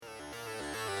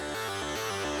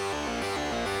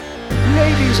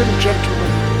Ladies and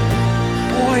gentlemen,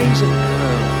 boys and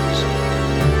girls,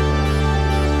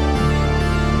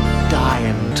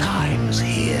 dying times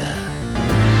here.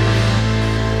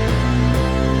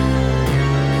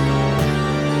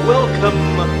 Welcome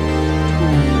to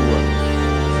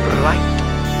Fright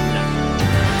Night.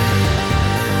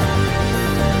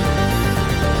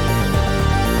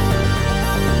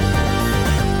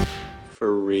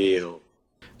 For real.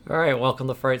 All right, welcome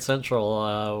to Fright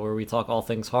Central, where we talk all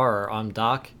things horror. I'm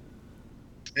Doc.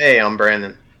 Hey, I'm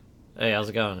Brandon. Hey, how's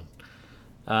it going?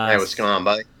 Hey, what's going on,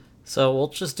 buddy? So we'll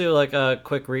just do like a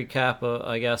quick recap,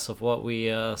 I guess, of what we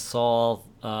saw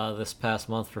this past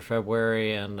month for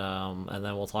February, and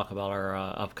then we'll talk about our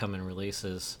upcoming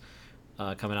releases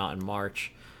coming out in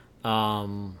March. I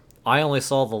only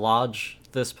saw The Lodge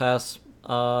this past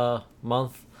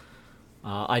month.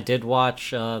 I did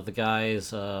watch the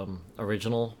guy's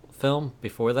original film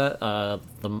before that.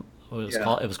 It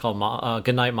was called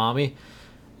Goodnight Mommy.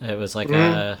 It was like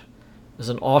it was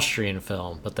an Austrian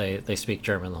film, but they speak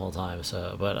German the whole time.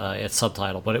 So, but it's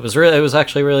subtitled. But it was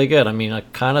actually really good. I mean, you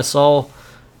kind of saw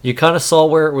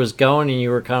where it was going, and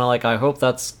you were kind of like, I hope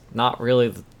that's not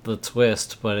really the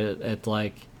twist, but it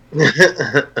like.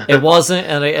 It wasn't,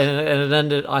 and it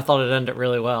ended. I thought it ended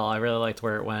really well. I really liked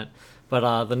where it went.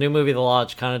 But the new movie, The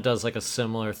Lodge, kind of does like a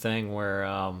similar thing where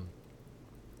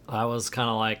I was kind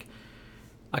of like,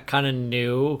 I kind of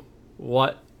knew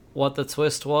what the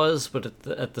twist was, but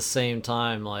at the same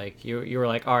time, like you were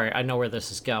like, all right, I know where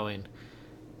this is going.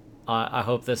 I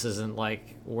hope this isn't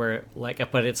like where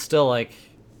like, but it's still like.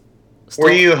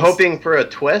 Were you hoping for a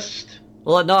twist?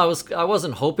 Well, no, I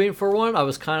wasn't hoping for one. I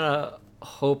was kind of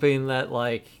hoping that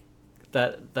like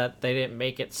that they didn't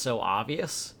make it so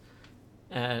obvious.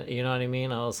 And you know what I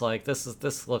mean? I was like, this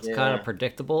looks kind of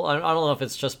predictable. I don't know if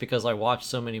it's just because I watch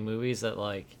so many movies that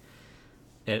like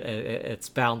it's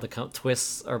bound to come,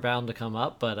 twists are bound to come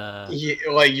up, but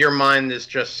like your mind is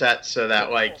just set so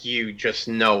that like you just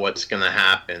know what's gonna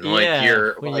happen. Like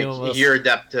you're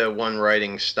adept to one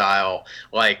writing style,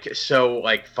 like so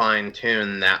like fine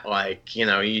tuned that like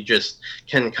you just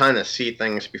can kind of see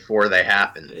things before they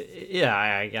happen. Yeah,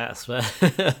 I guess, but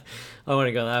I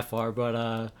wouldn't go that far,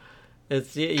 but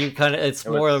it's it's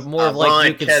more of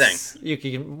like you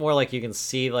can more like you can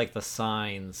see like the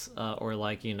signs or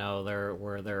like they're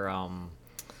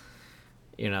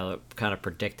kind of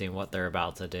predicting what they're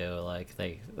about to do. Like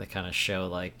they kind of show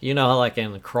like like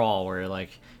in the Crawl where like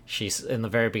she's in the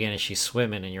very beginning she's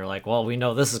swimming and you're like, well, we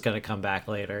know this is going to come back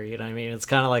later. You know what I mean? It's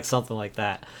kind of like something like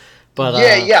that. But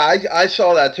I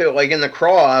saw that too. Like in The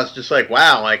Crawl, I was just like,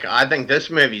 wow, like I think this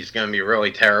movie's gonna be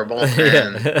really terrible,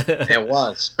 and it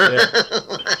was.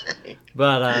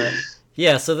 But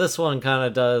so this one kind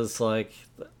of does like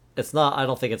it's not. I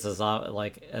don't think it's as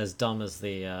dumb as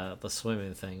the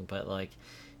swimming thing, but like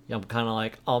I'm kind of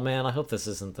like, oh man, I hope this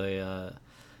isn't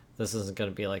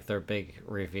gonna be like their big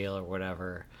reveal or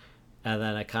whatever, and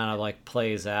then it kind of like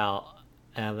plays out,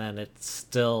 and then it's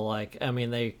still like, I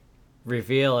mean, they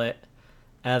reveal it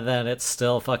and then it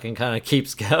still fucking kind of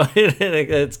keeps going and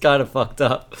it's kind of fucked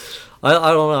up. I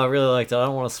don't know, I really liked it. I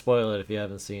don't want to spoil it if you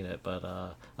haven't seen it, but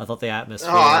I thought the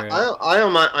atmosphere I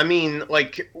don't mind. I mean,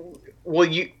 like, well,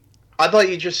 I thought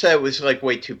you just said it was like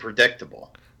way too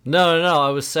predictable. No, I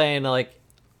was saying like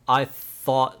I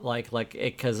thought like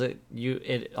it because I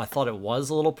thought it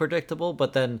was a little predictable,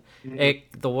 but then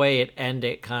the way it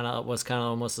ended was kind of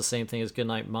almost the same thing as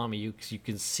Goodnight Mommy. You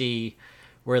can see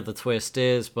where the twist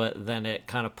is, but then it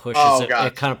kind of pushes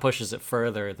it kind of pushes it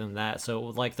further than that. So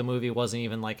like the movie wasn't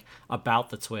even like about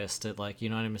the twist. It like, you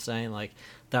know what I'm saying? Like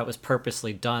that was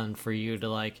purposely done for you to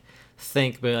like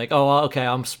think, be like, oh, okay,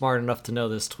 I'm smart enough to know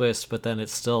this twist, but then it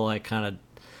still like kind of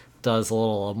does a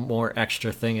little more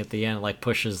extra thing at the end, like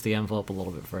pushes the envelope a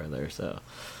little bit further. So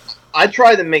I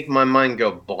try to make my mind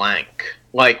go blank.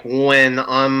 Like when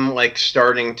I'm like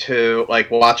starting to like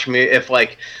watch me, if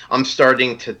like I'm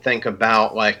starting to think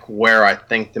about like where I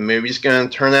think the movie's going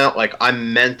to turn out, like I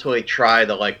mentally try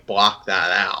to like block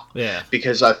that out. Yeah.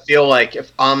 Because I feel like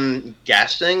if I'm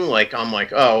guessing, like I'm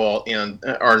like, oh well,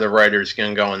 are the writers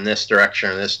going to go in this direction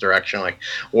or this direction? Like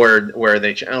where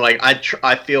they like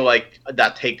I feel like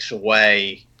that takes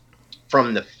away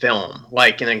from the film.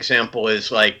 Like an example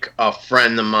is like a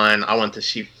friend of mine, I went to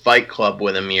see Fight Club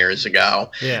with him years ago.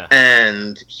 Yeah.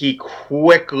 And he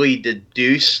quickly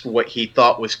deduced what he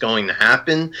thought was going to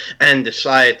happen and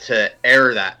decided to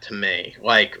air that to me,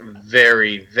 like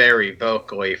very, very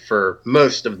vocally for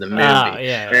most of the movie.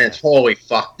 And it totally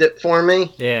fucked it for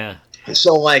me. Yeah.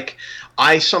 So like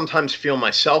I sometimes feel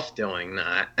myself doing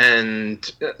that,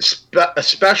 and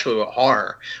especially with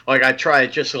horror. Like I try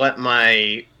to just let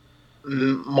my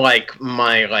like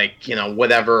my like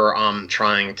whatever I'm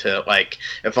trying to like,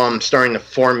 if I'm starting to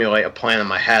formulate a plan in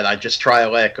my head, I just try to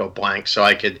let it go blank so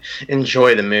I could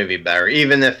enjoy the movie better,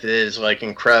 even if it is like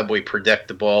incredibly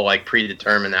predictable, like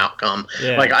predetermined outcome.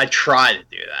 Yeah. Like I try to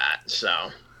do that.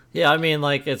 So Yeah, I mean,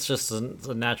 like, it's just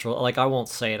a natural. Like, I won't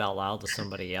say it out loud to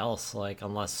somebody else, like,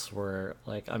 unless we're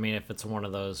like, I mean, if it's one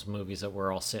of those movies that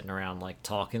we're all sitting around like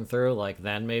talking through, like,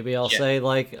 then maybe I'll say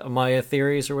like my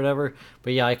theories or whatever.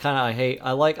 But yeah, I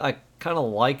kind of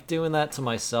like doing that to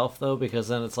myself though, because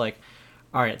then it's like,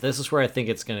 all right, this is where I think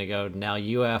it's gonna go. Now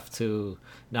you have to.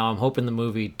 Now I'm hoping the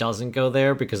movie doesn't go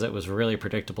there because it was really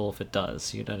predictable if it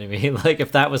does. You know what I mean? Like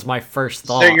if that was my first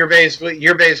thought. So you're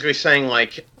basically saying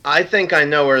like, I think I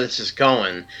know where this is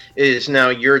going. It is now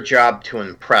your job to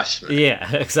impress me.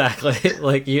 Yeah, exactly.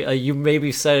 Like you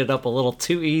maybe set it up a little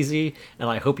too easy, and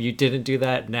I hope you didn't do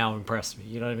that. Now impress me.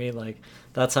 You know what I mean? Like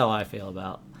that's how I feel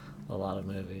about a lot of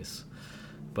movies.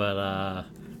 But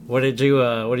what did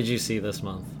you see this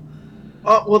month?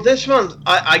 Well, this month,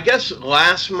 I guess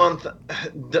last month,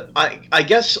 I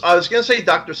guess I was gonna say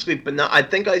Doctor Sleep, but no, I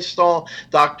think I saw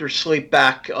Doctor Sleep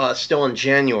back still in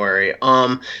January.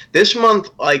 This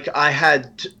month, like I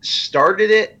had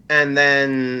started it and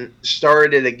then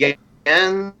started it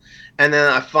again, and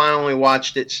then I finally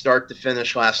watched it start to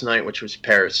finish last night, which was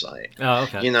Parasite. Oh,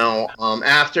 okay.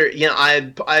 After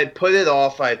I put it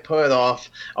off. I put it off.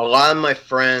 A lot of my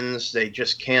friends, they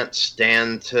just can't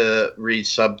stand to read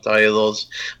subtitles.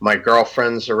 My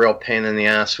girlfriend's a real pain in the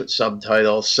ass with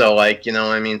subtitles. So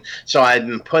so I'd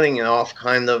been putting it off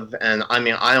kind of, and I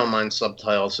mean, I don't mind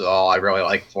subtitles at all. I really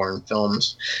like foreign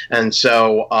films, and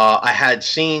so I had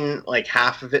seen like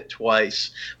half of it twice,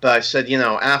 but I said,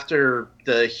 after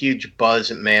the huge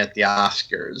buzz it made at the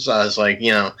Oscars, I was like,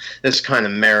 this kind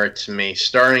of merits me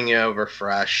starting it over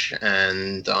fresh,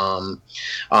 and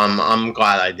I'm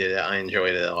glad I did it. I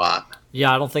enjoyed it a lot.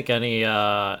 Yeah, I don't think any.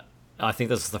 I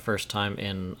think this is the first time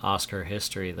in Oscar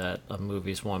history that a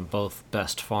movie's won both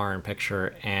Best Foreign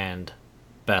Picture and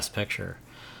Best Picture.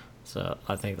 So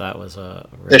I think that was a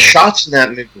really, the shots in that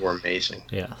movie were amazing.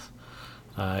 Yeah.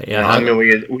 I mean,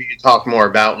 we could talk more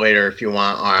about later if you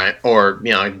want, all right, or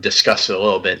discuss it a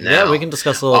little bit now. Yeah, we can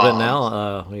discuss a little bit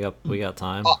now. We got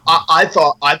time. I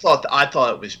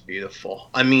thought it was beautiful.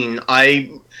 I mean,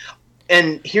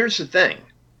 and here's the thing.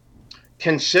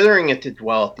 Considering it did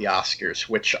well at the Oscars,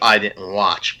 which I didn't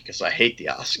watch because I hate the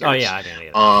Oscars. Oh yeah, I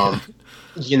didn't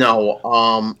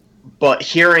either. But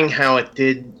hearing how it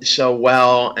did so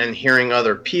well and hearing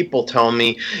other people tell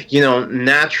me,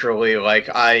 naturally, like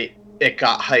it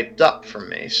got hyped up for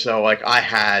me. So like I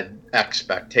had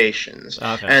expectations.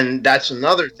 Okay. And that's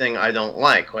another thing I don't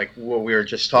like what we were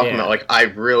just talking about. Like I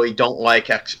really don't like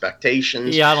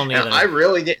expectations. Yeah, I don't either. And I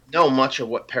really didn't know much of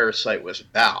what Parasite was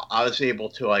about. I was able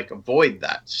to like avoid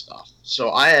that stuff.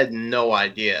 So I had no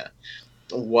idea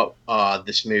what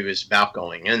this movie is about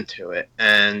going into it.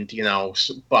 And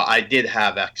but I did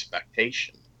have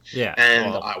expectations. Yeah.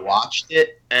 And I watched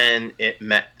it, and it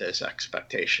met those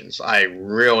expectations. I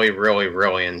really, really,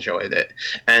 really enjoyed it.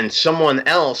 And someone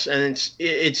else, and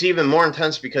it's even more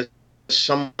intense because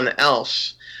someone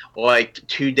else, like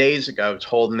 2 days ago,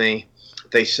 told me,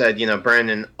 they said,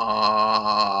 Brandon,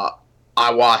 I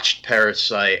watched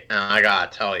Parasite, and I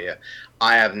gotta tell you,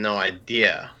 I have no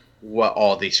idea what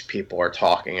all these people are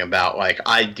talking about. Like,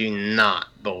 I do not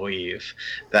believe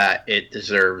that it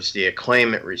deserves the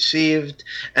acclaim it received.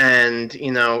 And,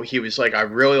 he was like, I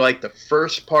really liked the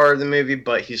first part of the movie,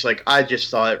 but he's like, I just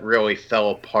thought it really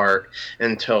fell apart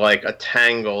into like a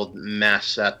tangled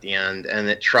mess at the end, and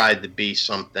it tried to be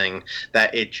something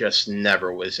that it just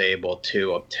never was able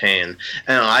to obtain.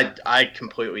 And I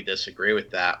completely disagree with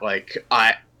that. Like,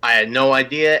 I had no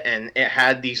idea, and it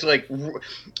had these, like,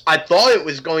 I thought it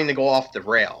was going to go off the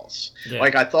rails. Yeah.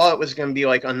 Like, I thought it was going to be,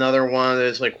 like, another one of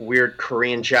those, like, weird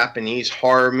Korean-Japanese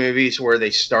horror movies where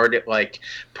they started, like,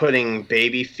 putting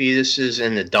baby fetuses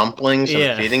in the dumplings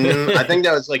and feeding them. I think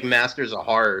that was, like, Masters of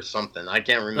Horror or something. I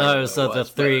can't remember. No, it was the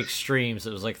Three Extremes.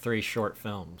 It was, like, 3 short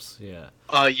films. Yeah.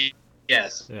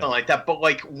 Yes, something like that. But,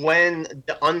 like, when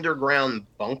the underground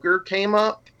bunker came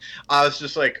up, I was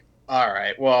just like, all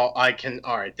right,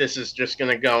 this is just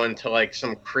going to go into like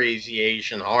some crazy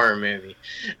Asian horror movie.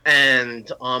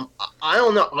 And I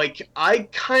don't know, like I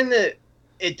kind of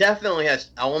it definitely has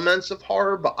elements of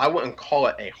horror, but I wouldn't call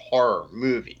it a horror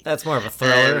movie. That's more of a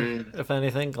thriller, And if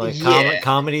anything, like yeah,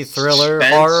 comedy, thriller,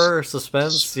 suspense. horror,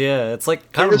 suspense. Yeah, it's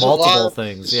like kind of There's a lot multiple of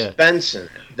things. Yeah, suspense in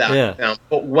it, that Yeah. film.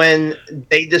 But when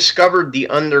they discovered the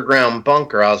underground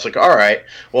bunker, I was like, all right,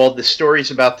 well, the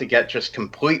story's about to get just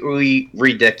completely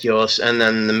ridiculous, and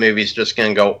then the movie's just going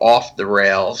to go off the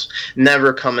rails,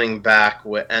 never coming back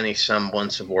with any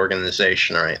semblance of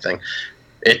organization or anything.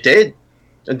 It did.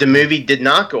 The movie did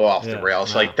not go off the Yeah,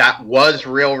 rails. no. Like, that was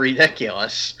real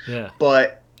ridiculous. yeah,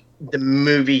 But the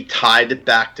movie tied it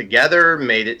back together,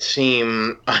 made it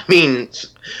seem, I mean,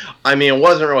 it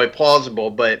wasn't really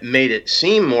plausible, but it made it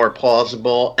seem more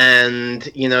plausible. And,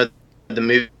 the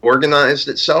movie organized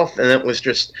itself, and it was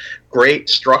just great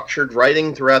structured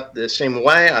writing throughout the same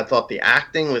way. I thought the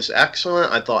acting was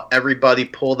excellent. I thought everybody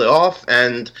pulled it off,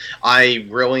 and I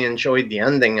really enjoyed the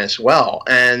ending as well.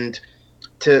 And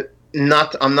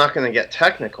I'm not going to get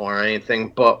technical or anything,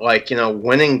 but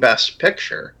winning Best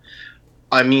Picture,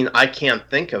 I mean, I can't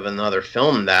think of another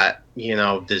film that,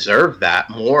 deserved that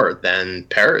more than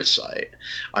Parasite.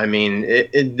 I mean,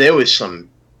 there was some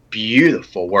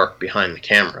beautiful work behind the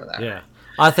camera there. yeah.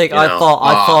 I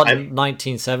thought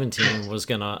 1917 was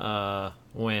gonna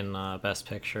win Best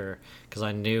Picture because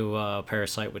I knew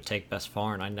Parasite would take Best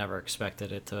Foreign. I never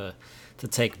expected it to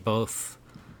take both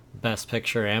Best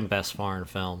Picture and Best Foreign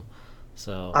Film.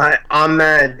 So I'm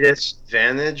at a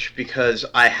disadvantage because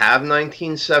I have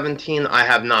 1917. I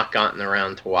have not gotten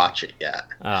around to watch it yet.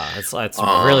 it's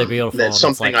really beautiful. That's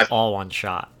something it's like all one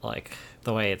shot, like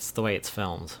the way it's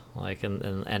filmed, like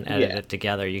and edited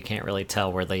together. You can't really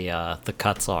tell where the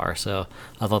cuts are. So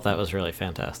I thought that was really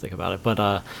fantastic about it.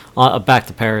 But back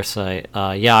to Parasite.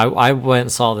 I went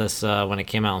and saw this when it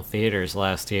came out in theaters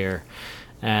last year,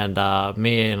 and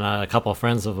me and a couple of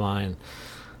friends of mine.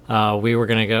 We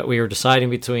were deciding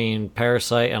between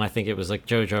Parasite and I think it was like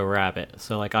Jojo Rabbit.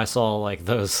 So like I saw like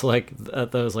those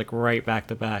right back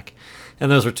to back, and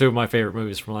those were two of my favorite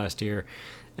movies from last year.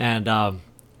 And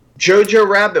Jojo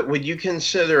Rabbit, would you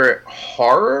consider it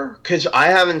horror? Because I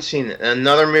haven't seen it.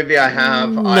 Another movie I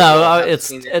have.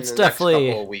 It's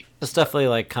definitely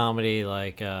like comedy,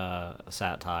 like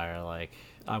satire, like.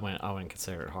 I wouldn't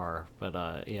consider it horror, but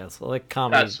it's like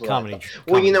comedy.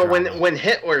 Well, drama. when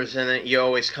Hitler's in it, you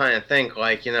always kind of think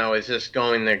like, is this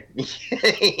going to?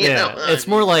 It's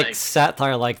more like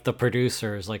satire, like The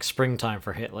Producers, like Springtime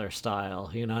for Hitler style.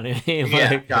 You know what I mean?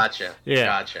 Yeah, gotcha.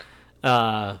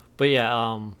 But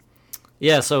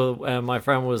So my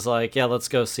friend was like, "Yeah, let's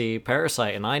go see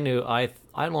Parasite," and I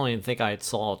don't even think I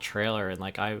saw a trailer, and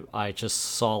like I just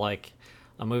saw like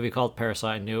a movie called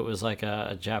Parasite. I knew it was like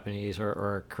a Japanese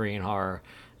or a Korean horror,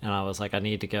 and I was like, I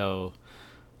need to go.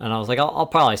 And I was like, I'll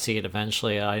probably see it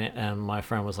eventually. And my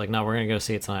friend was like, no, we're gonna go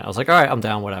see it tonight. I was like, all right, I'm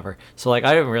down, whatever. So like,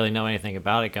 I didn't really know anything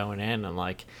about it going in, and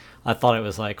like, I thought it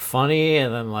was like funny,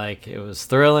 and then like it was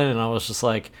thrilling, and I was just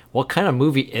like, what kind of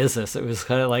movie is this? It was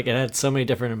kind of like it had so many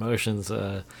different emotions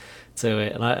to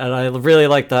it, and I really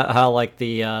liked that how like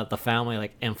the family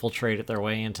like infiltrated their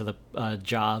way into the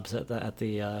jobs at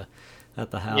the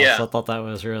house. Yeah. So I thought that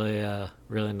was really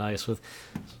really nice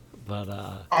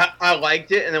I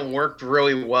liked it, and it worked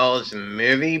really well as a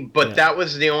movie, but that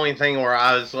was the only thing where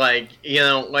I was like,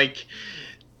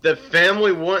 the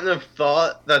family wouldn't have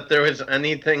thought that there was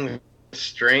anything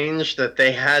strange that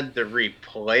they had to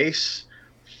replace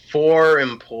 4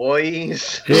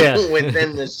 employees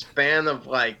within the span of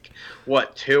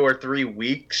 2 or 3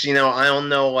 weeks. I don't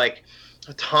know,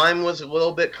 the time was a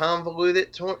little bit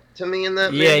convoluted to me in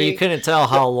that movie. Yeah, you couldn't tell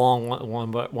how long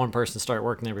one person started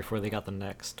working there before they got the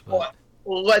next. But.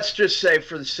 Well, let's just say,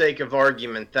 for the sake of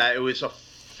argument, that it was a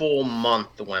full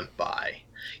month that went by.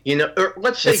 Or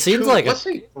let's say let's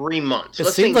say 3 months. It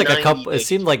seemed like a couple. It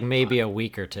seemed like maybe a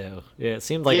week or two. Yeah, it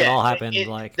seemed like it all happened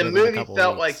the movie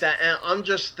felt like that, and I'm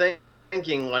just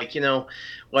thinking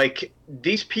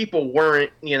these people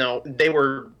weren't, they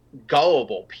were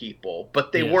gullible people,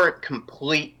 but they weren't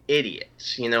complete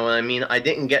idiots. You know what I mean? I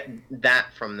didn't get that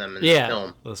from them in the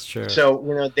film. That's true.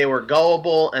 So, they were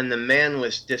gullible, and the man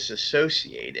was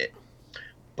disassociated,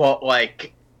 but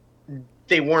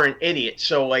they weren't idiots.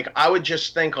 So I would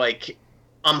just think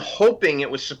I'm hoping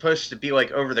it was supposed to be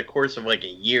over the course of a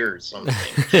year or something.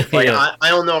 I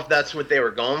don't know if that's what they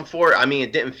were going for. I mean,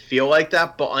 it didn't feel like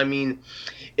that, but I mean,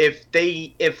 if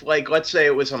let's say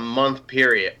it was a month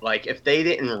period, if they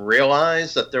didn't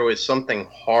realize that there was something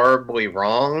horribly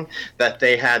wrong, that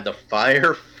they had to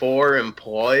fire 4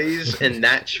 employees in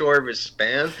that short of a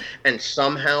span, and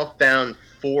somehow found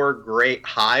 4 great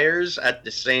hires at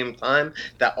the same time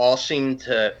that all seem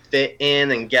to fit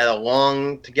in and get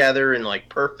along together in like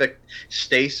perfect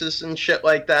stasis and shit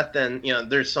like that, then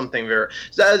there's something very.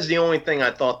 So that is the only thing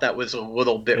I thought that was a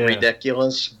little bit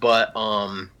ridiculous, but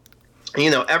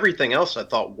everything else I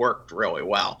thought worked really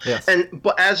well. Yes.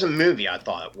 But as a movie, I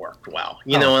thought it worked well.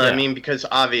 You know what I mean? Because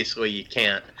obviously you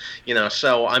can't,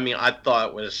 So I mean, I thought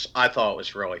it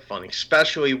was really funny,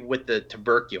 especially with the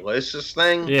tuberculosis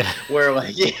thing. Yeah. Where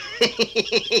like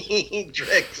he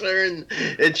tricks her and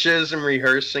it shows him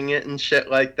rehearsing it and shit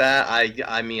like that.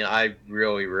 I mean, I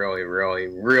really, really, really,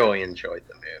 really enjoyed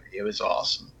the movie. It was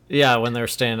awesome. Yeah, when they're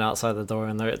standing outside the door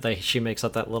and she makes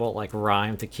up that little like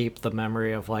rhyme to keep the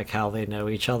memory of like how they know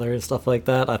each other and stuff like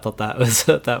that. I thought that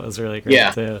was really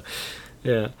great too.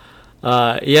 Yeah.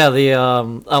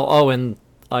 And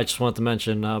I just wanted to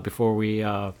mention before we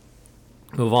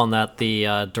move on that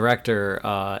the director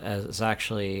has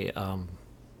actually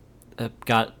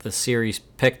got the series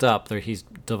picked up. He's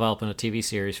developing a TV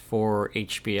series for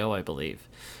HBO, I believe.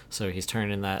 So he's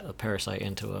turning that Parasite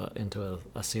into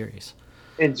a series.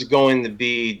 It's going to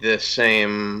be the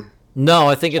same. No,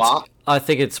 I think plot?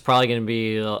 it's probably going to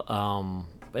be. It'll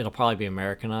probably be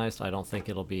Americanized. I don't think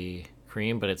it'll be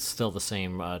Korean, but it's still the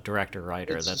same director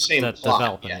writer that's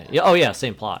developing it. Yeah. Oh yeah,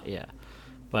 same plot. Yeah,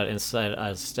 but instead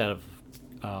of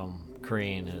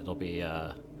Korean, it'll be.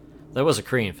 That was a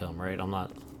Korean film, right? I'm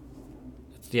not.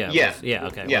 Yeah.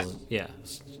 Okay. Yeah.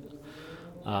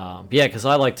 Because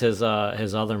I liked his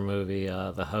other movie,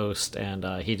 The Host, and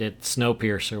he did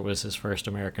Snowpiercer was his first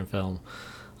American film.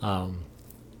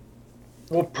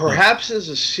 Well, perhaps as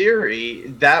a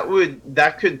series,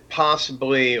 that could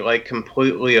possibly like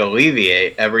completely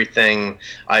alleviate everything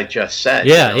I just said.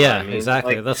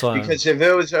 Exactly. Like, that's why. Because if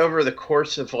it was over the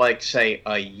course of like say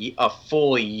a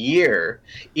full year,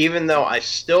 even though I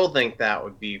still think that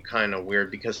would be kind of weird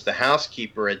because the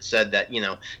housekeeper had said that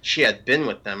she had been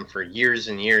with them for years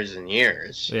and years and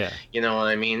years. Yeah. You know what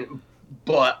I mean?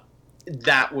 But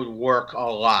that would work a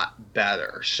lot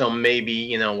better. So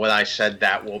maybe, what I said,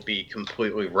 that will be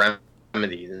completely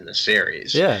remedied in the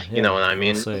series. Yeah. You know what I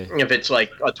mean? We'll if it's like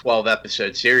a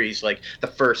 12-episode series, like the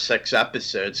first 6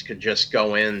 episodes could just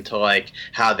go into like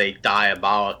how they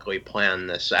diabolically plan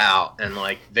this out and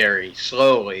like very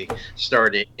slowly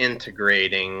started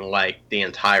integrating like the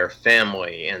entire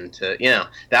family into,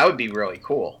 that would be really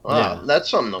cool. That's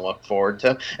something to look forward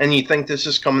to. And you think this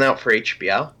is coming out for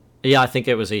HBO? Yeah, I think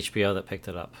it was HBO that picked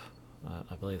it up.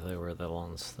 I believe they were the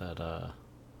ones that.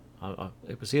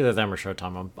 It was either them or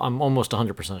Showtime. I'm almost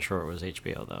 100% sure it was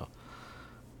HBO though.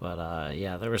 But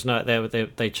there was no.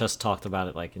 They just talked about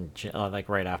it like like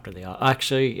right after the.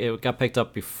 Actually, it got picked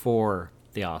up before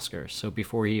the Oscars. So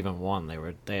before he even won,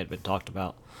 they had been talked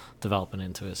about developing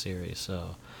into a series.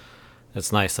 So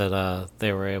it's nice that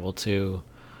they were able to,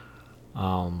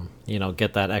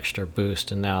 get that extra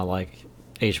boost, and now like.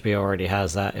 HBO already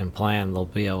has that in plan. They'll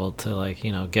be able to like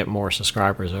get more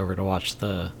subscribers over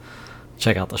to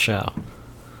check out the show.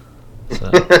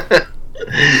 So.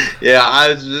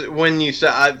 Yeah, when you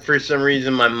said for some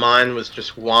reason my mind was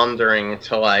just wandering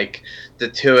to like the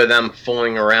two of them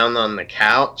fooling around on the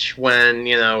couch when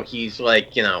he's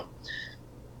like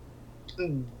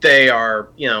they are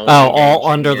all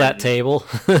under that table.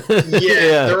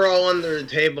 Yeah, they're all under the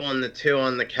table and the two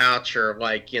on the couch are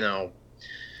like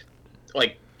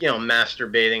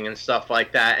masturbating and stuff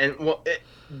like that. And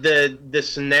the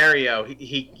scenario,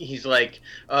 he's like,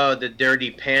 oh, the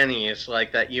dirty panties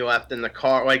like that you left in the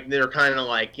car. Like they're kind of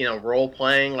like role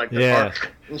playing like the car.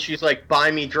 And she's like,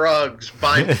 buy me drugs.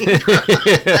 I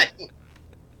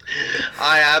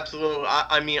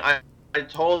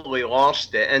totally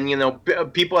lost it.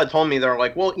 And people had told me, they're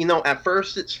like, well, at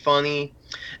first it's funny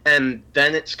and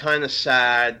then it's kind of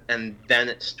sad and then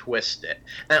it's twisted.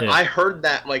 And I heard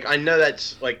that, like, I know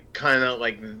that's like kind of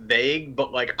like vague,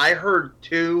 but like I heard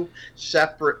 2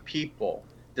 separate people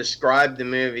describe the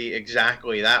movie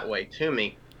exactly that way to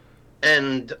me.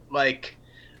 And like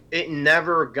it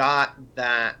never got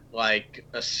that like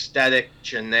aesthetic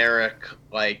generic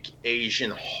like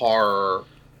Asian horror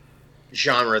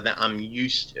genre that I'm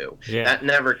used to. That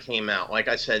never came out. Like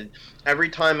I said, every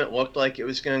time it looked like it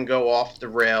was going to go off the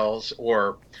rails,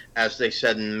 or as they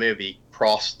said in the movie,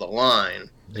 cross the line,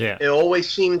 it always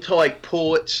seemed to like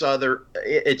pull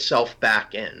itself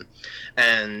back in.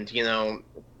 And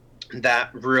that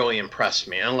really impressed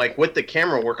me. And like with the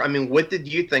camera work, I mean, what did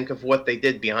you think of what they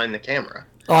did behind the camera?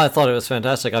 Oh, I thought it was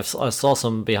fantastic. I saw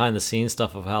some behind the scenes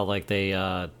stuff of how like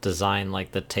they designed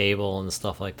like the table and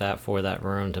stuff like that for that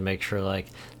room to make sure like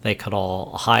they could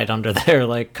all hide under there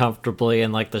like comfortably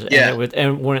and like and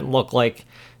it wouldn't look like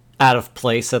out of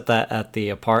place at the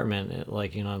apartment,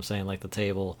 like, you know what I'm saying, like the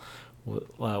table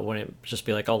wouldn't it just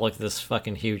be like, oh, look at this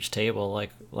fucking huge table,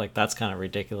 like that's kind of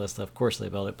ridiculous. Of course they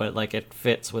built it, but like it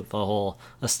fits with the whole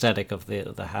aesthetic of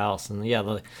the house. And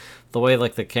yeah, the way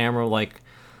like the camera like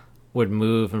would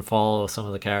move and follow some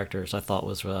of the characters, I thought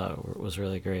was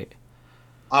really great.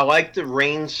 I like the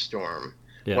rainstorm.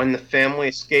 Yeah. When the family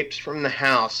escapes from the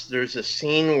house, there's a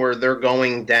scene where they're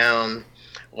going down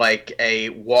like a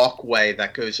walkway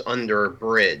that goes under a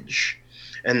bridge,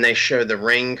 and they show the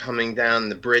rain coming down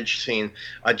the bridge scene.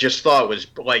 I just thought it was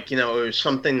like, it was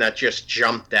something that just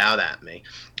jumped out at me.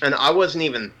 And I wasn't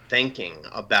even thinking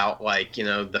about, like,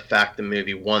 the fact the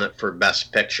movie won it for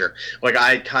Best Picture. Like,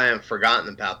 I had kind of forgotten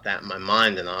about that in my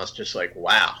mind, and I was just like,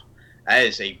 wow, that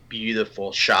is a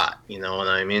beautiful shot, you know what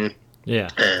I mean? Yeah.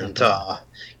 And,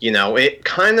 it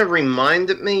kind of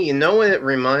reminded me, you know what it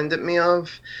reminded me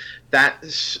of? That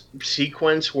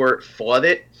sequence where it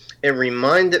flooded. It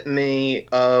reminded me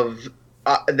of,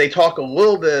 they talk a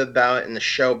little bit about it in the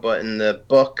show, but in the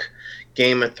book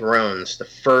Game of Thrones, the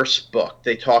first book,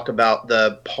 they talk about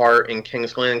the part in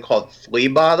King's Landing called Flea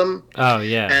Bottom. Oh,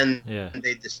 yeah. And yeah.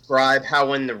 they describe how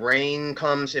when the rain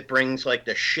comes, it brings, like,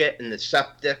 the shit and the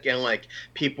septic, and, like,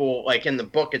 people, like, in the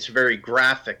book, it's very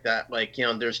graphic that, like,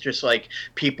 there's just, like,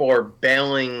 people are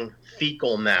bailing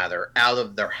fecal matter out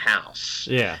of their house.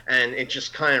 Yeah. And it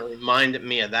just kind of reminded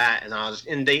me of that. And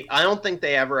I don't think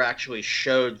they ever actually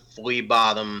showed Flea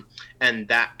Bottom and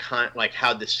that kind, like,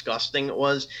 how disgusting it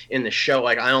was in the show.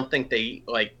 Like, I don't think they,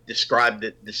 like, described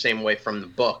it the same way from the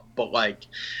book, but, like,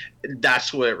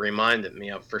 that's what it reminded me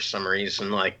of for some reason,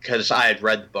 like, because I had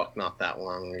read the book not that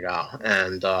long ago,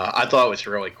 and I thought it was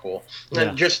really cool. Yeah.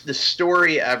 And just the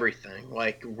story, everything,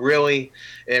 like, really,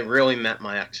 it really met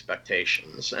my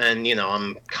expectations. And,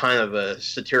 I'm kind of a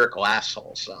satirical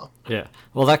asshole, so. Yeah.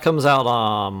 Well, that comes out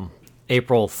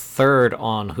April 3rd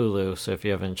on Hulu, so if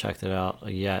you haven't checked it out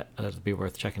yet, it'd be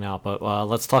worth checking out. But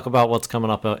let's talk about what's coming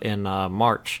up in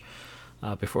March.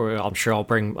 I'm sure I'll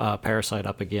bring Parasite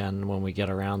up again when we get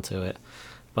around to it.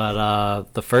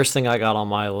 But the first thing I got on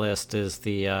my list is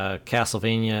the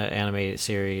Castlevania animated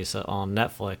series on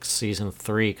Netflix. Season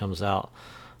 3 comes out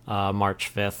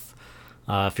March 5th.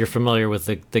 If you're familiar with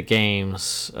the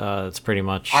games, it's pretty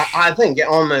much... I think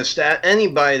almost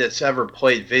anybody that's ever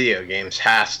played video games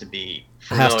has to be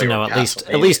has to know at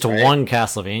least right? one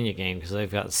Castlevania game, because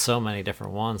they've got so many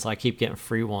different ones. I keep getting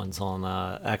free ones on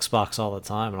Xbox all the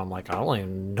time, and I'm like, I don't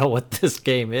even know what this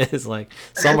game is. Like,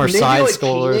 some are side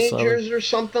scrollers, teenagers or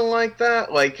something like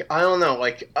that. Like, I don't know,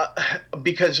 like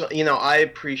because I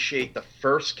appreciate the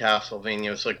first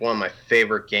Castlevania. It's like one of my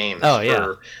favorite games. Oh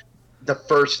yeah. The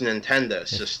first Nintendo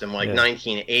system, like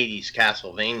 1980s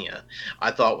Castlevania,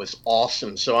 I thought was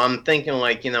awesome. So I'm thinking,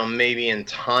 like, maybe in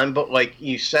time, but like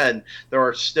you said, there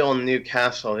are still new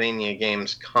Castlevania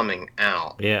games coming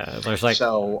out. Yeah, there's like,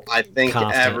 so I think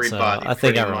everybody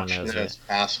knows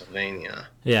Castlevania.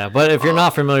 Yeah, but if you're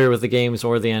not familiar with the games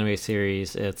or the anime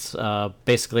series, it's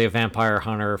basically a vampire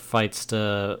hunter fights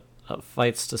to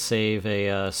save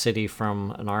a city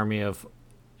from an army of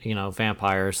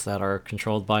vampires that are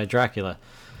controlled by Dracula.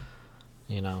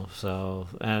 So,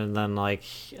 and then like,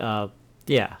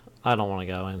 yeah, I don't want to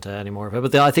go into any more of it,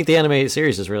 but I think the animated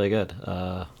series is really good.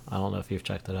 I don't know if you've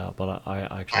checked it out, but I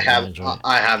actually really enjoy it.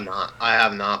 I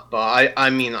have not, but I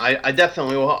mean, I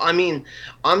definitely will. I mean,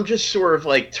 I'm just sort of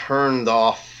like turned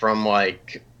off from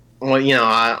like, well,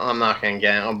 I'm not going to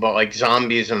get it, but like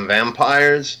zombies and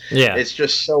vampires, it's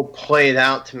just so played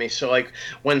out to me. So like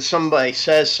when somebody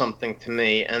says something to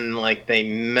me and like they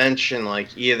mention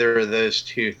like either of those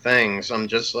two things, I'm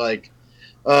just like,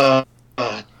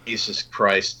 Jesus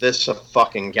Christ, this a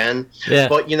fucking again. Yeah,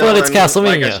 but but it's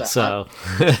Castlevania, like so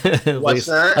what's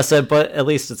that? I said, but at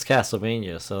least it's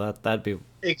Castlevania, so that'd be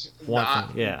one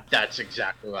thing. Yeah, that's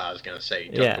exactly what I was gonna say.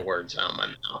 You took the words out of my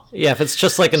mouth. Yeah, if it's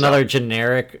just like another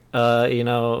generic,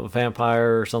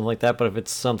 vampire or something like that, but if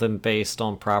it's something based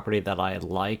on property that I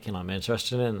like and I'm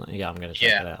interested in, I'm gonna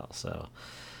check it out. So,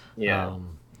 yeah.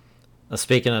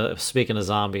 Speaking of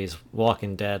zombies,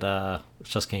 Walking Dead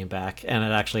just came back, and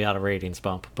it actually got a ratings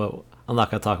bump. But I'm not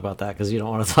going to talk about that because you don't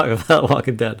want to talk about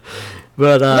Walking Dead.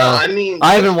 But no, I mean,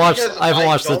 I haven't watched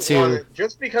the two.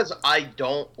 Just because I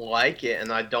don't like it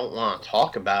and I don't want to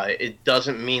talk about it, it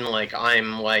doesn't mean like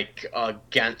I'm like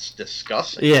against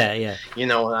discussing. Yeah, it. yeah. You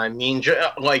know what I mean?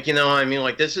 Like, what I mean?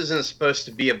 Like, this isn't supposed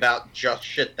to be about just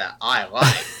shit that I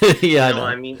like. Yeah, you know what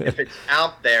I mean? If it's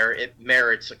out there, it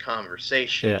merits a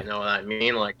conversation. Yeah. You know what I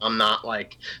mean? Like, I'm not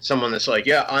like someone that's like,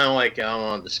 yeah, I don't like it, I don't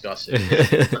want to discuss it.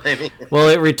 You know what I mean? Well,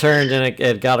 it returned and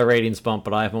it got a ratings bump,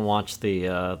 but I haven't watched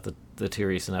the the two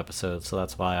recent episodes, so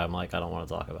that's why I'm like I don't want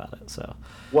to talk about it. So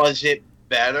Was it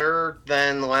better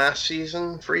than last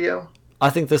season for you? I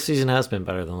think this season has been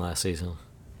better than last season.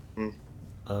 Hmm.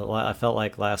 I felt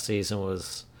like last season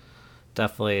was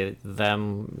definitely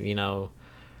them,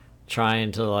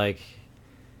 trying to like.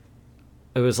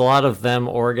 It was a lot of them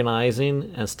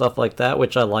organizing and stuff like that,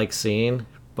 which I like seeing.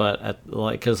 But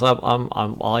because I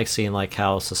like seeing like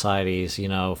how societies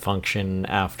function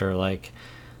after like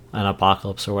an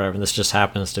apocalypse or whatever. And this just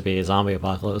happens to be a zombie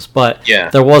apocalypse, but Yeah.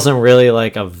 there wasn't really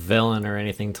like a villain or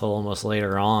anything till almost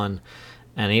later on.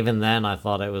 And even then, I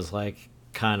thought it was like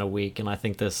kind of weak. And I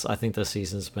think this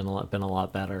season's been a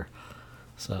lot better.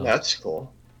 So That's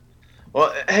cool.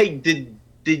 Well, hey, did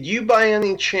you by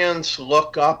any chance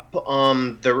look up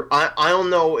I don't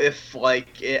know if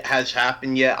like it has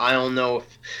happened yet. I don't know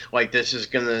if like this is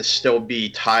gonna still be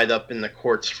tied up in the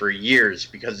courts for years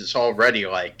because it's already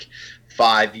like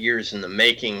 5 years in the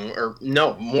making, or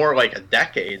no, more like a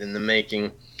decade in the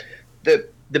making.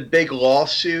 The big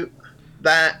lawsuit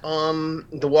that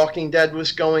The Walking Dead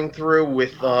was going through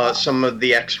with some of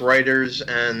the ex-writers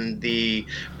and the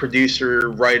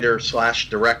producer, writer slash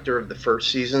director of the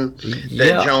first season.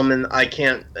 The gentleman, I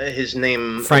can't, his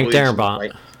name... Frank Darabont.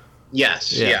 Right?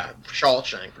 Yes, yeah.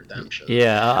 Shawshank Redemption.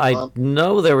 Yeah, I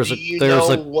know there was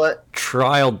a what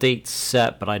trial date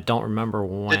set, but I don't remember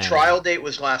when. the trial date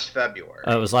was last February.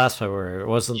 It was last February.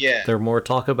 Wasn't Yeah. there more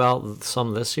talk about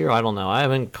some this year? I don't know. I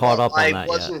haven't caught up on that yet. I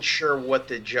wasn't sure what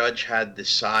the judge had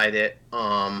decided.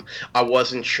 I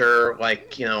wasn't sure,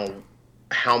 like,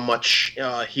 how much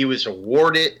he was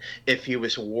awarded, if he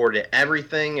was awarded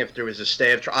everything, if there was a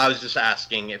stay of trial. I was just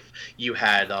asking if you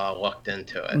had looked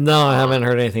into it. No, I haven't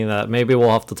heard anything of that. Maybe we'll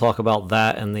have to talk about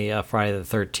that in the Friday the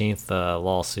 13th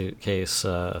lawsuit case,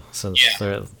 since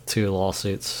there are two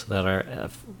lawsuits that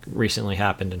have recently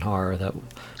happened in horror that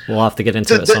we'll have to get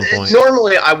into at some point.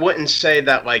 Normally, I wouldn't say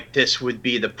that like this would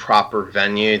be the proper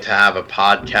venue to have a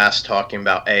podcast talking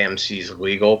about AMC's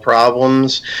legal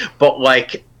problems, but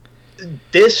like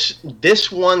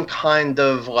this one kind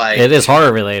of like it is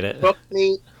horror related. Took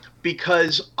me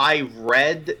because I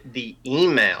read the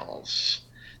emails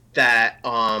that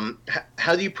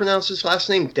how do you pronounce his last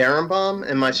name? Darrenbaum?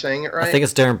 Am I saying it right? I think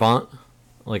it's Darabont.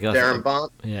 Darrenbaum?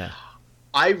 Yeah.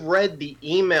 I read the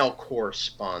email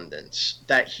correspondence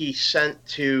that he sent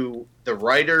to the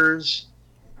writers,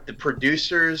 the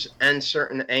producers, and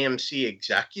certain AMC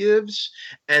executives,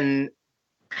 and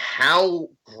how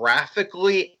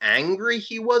graphically angry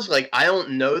he was. Like, I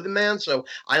don't know the man, so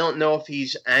I don't know if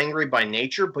he's angry by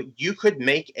nature, but you could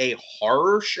make a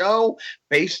horror show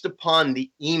based upon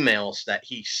the emails that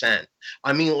he sent.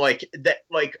 I mean, like, that,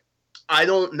 like, I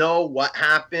don't know what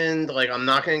happened. Like, I'm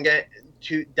not going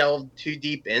to delve too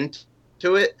deep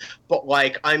into it, but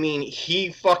like, I mean,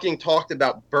 he fucking talked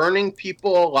about burning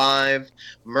people alive,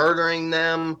 murdering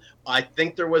them. I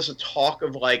think there was a talk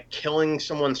of like killing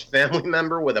someone's family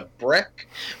member with a brick.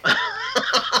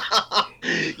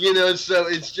 So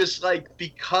it's just like,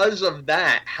 because of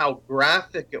that, how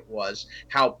graphic it was,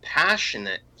 how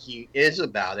passionate he is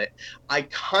about it, I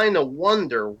kind of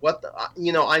wonder what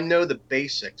I know the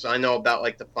basics, I know about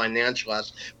like the financial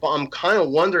aspect, but I'm kind of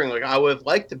wondering, like, I would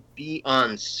like to be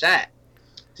on set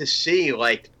to see,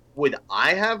 like, would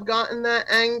I have gotten that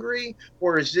angry,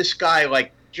 or is this guy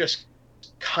like just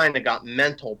kind of got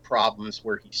mental problems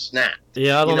where he snapped?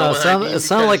 Yeah, I don't know. It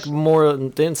sounded like more.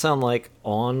 It didn't sound like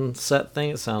on set thing.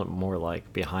 It sounded more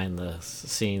like behind the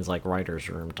scenes, like writers'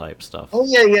 room type stuff. Oh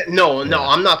yeah. No,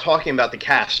 I'm not talking about the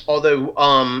cast. Although,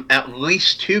 at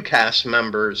least two cast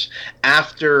members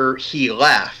after he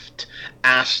left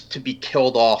asked to be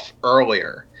killed off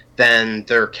earlier than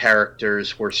their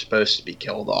characters were supposed to be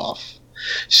killed off.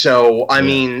 So, I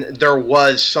mean, there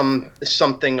was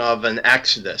something of an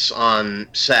exodus on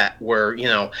set where,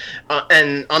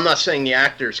 and I'm not saying the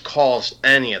actors caused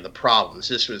any of the problems.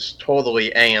 This was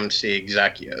totally AMC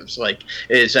executives. Like,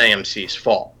 it is AMC's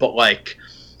fault. But, like,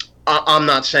 I'm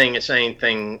not saying it's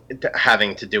anything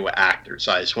having to do with actors.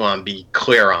 I just want to be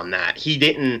clear on that. He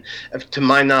didn't, to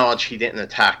my knowledge, he didn't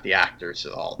attack the actors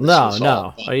at all.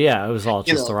 No. Yeah, it was all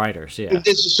just the writers. Yeah.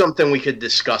 This is something we could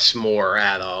discuss more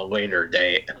at a later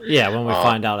date. Yeah, when we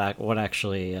find out what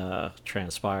actually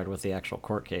transpired with the actual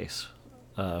court case.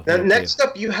 Next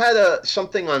up, you had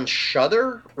something on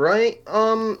Shudder, right?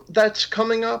 That's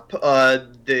coming up.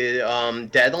 The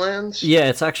Deadlands. Yeah,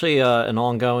 it's actually an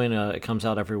ongoing. It comes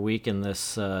out every week, and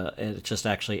this it just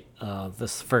actually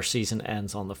this first season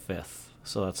ends on the 5th.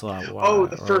 So that's why. Oh,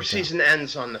 the I wrote first it down. season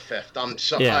ends on the 5th. I'm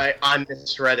sorry, Yeah. I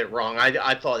misread it wrong.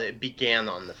 I thought it began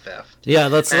on the 5th. Yeah,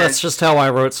 that's And just how I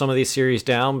wrote some of these series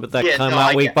down, but that yeah, come no,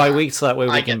 out I week get by that. week, so that way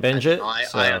we I can get that. binge it. No, I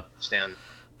So, understand.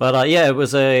 but yeah, it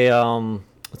was a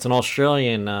it's an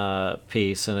Australian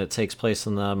piece, and it takes place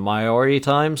in the Maori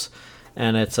times,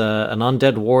 and it's an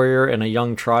undead warrior and a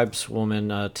young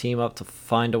tribeswoman team up to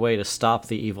find a way to stop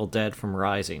the evil dead from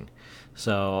rising.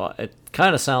 So it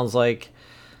kind of sounds like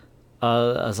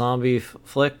a zombie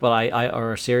flick, but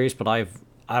or a series, but I've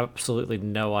absolutely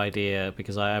no idea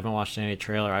because I haven't watched any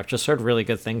trailer. I've just heard really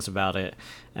good things about it,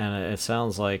 and it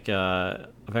sounds like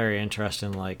very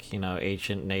interesting, like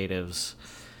ancient natives,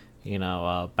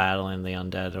 battling the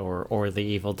undead or the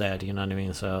evil dead. You know what I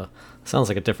mean? So it sounds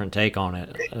like a different take on it,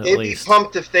 at It'd least. be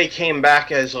pumped if they came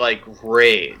back as like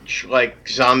Rage, like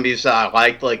zombies that I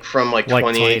liked, like from like Like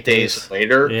 28 Days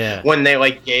Later, Yeah. when they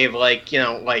like gave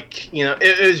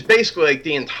it was basically like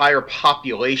the entire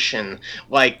population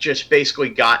like just basically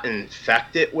got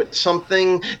infected with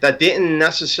something that didn't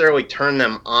necessarily turn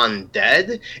them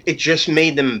undead. It just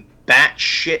made them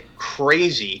batshit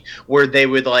crazy, where they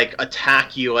would like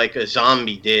attack you like a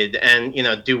zombie did, and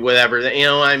do whatever. You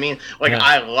know what I mean? Like Yeah.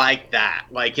 I like that.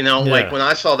 Like like Yeah. when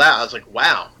I saw that, I was like,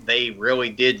 wow, they really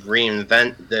did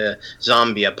reinvent the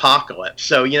zombie apocalypse.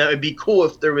 So it'd be cool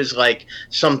if there was like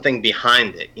something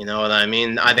behind it. You know what I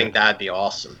mean? I think that'd be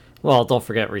awesome. Well, don't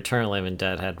forget, Return of the Living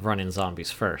Dead had running zombies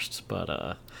first,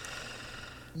 but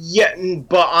Yeah,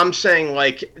 but I'm saying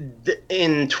like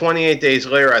in 28 Days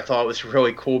Later, I thought it was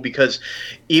really cool because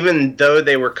even though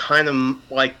they were kind of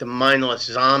like the mindless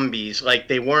zombies, like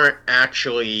they weren't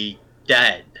actually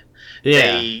dead. yeah,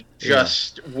 They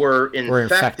just were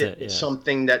infected yeah. with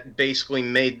something that basically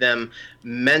made them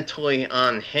mentally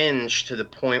unhinged to the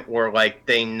point where like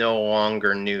they no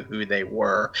longer knew who they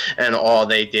were, and all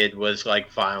they did was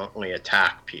like violently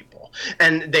attack people.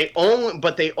 And they only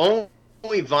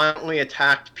violently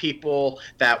attacked people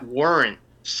that weren't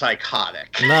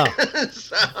psychotic. No.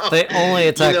 So, They only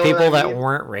attacked what people I that mean?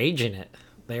 weren't raging it.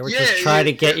 They were just trying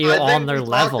to get you I on think their we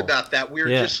level. talked about that. We were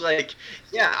Yeah. just like,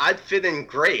 yeah, I'd fit in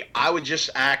great. I would just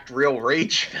act real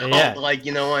rage. Yeah. Like,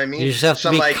 you know what I mean? You just have to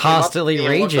be Somebody came up to constantly me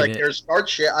and looked raging like it. there's start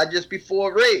shit. I'd just be full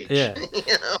of rage. Yeah.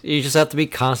 You just have to be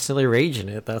constantly raging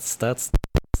it. That's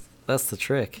the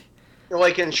trick.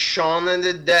 Like in Shaun of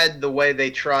the Dead, the way they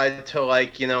tried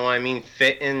to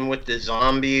fit in with the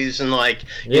zombies and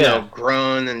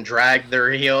groan and drag their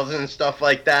heels and stuff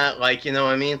like that. Like, you know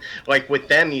what I mean? Like with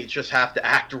them, you just have to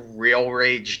act real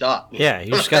raged up. Yeah,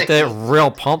 you just got to get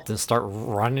real pumped and start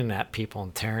running at people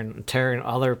and tearing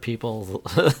other people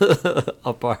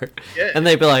apart. Yeah. And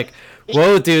they'd be like,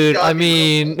 "Whoa, dude! gotta I be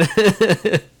mean."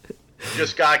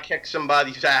 Just gotta kick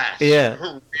somebody's ass. Yeah.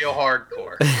 Real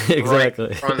hardcore. Exactly.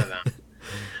 Right in front of them.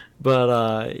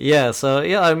 But yeah, so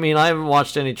yeah, I mean, I haven't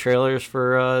watched any trailers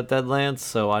for Deadlands,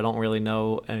 so I don't really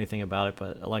know anything about it.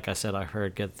 But like I said, I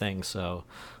heard good things, so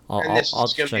And this I'll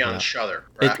is going to check be it on out. Shudder,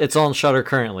 correct? It's on Shutter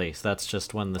currently, so that's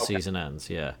just when the Okay. season ends.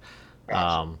 Yeah.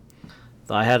 Gotcha.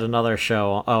 I had another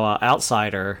show,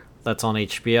 Outsider, that's on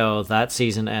HBO. That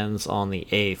season ends on the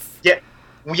 8th. Yeah,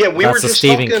 we were That's the just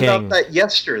Stephen talking King. about that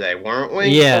yesterday, weren't we?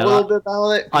 Yeah, A little bit about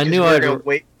it? I Because knew we were I'd- going to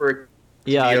wait for it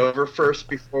to Yeah, be I, over first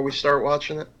before we start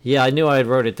watching it. yeah, I knew I had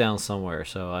wrote it down somewhere,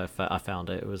 so I found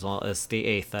it. It's the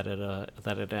 8th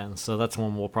that it ends, so that's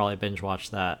when we'll probably binge watch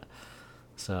that.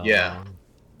 So Yeah.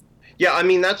 Yeah, I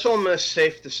mean that's almost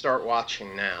safe to start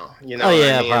watching now. You know, Oh, what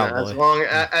yeah, I mean? probably.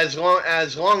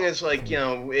 As long as like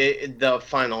the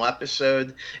final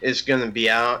episode is going to be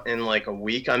out in like a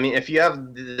week. I mean, if you have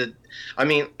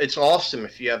it's awesome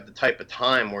if you have the type of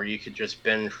time where you could just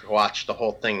binge watch the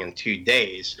whole thing in 2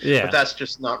 days. Yeah. But that's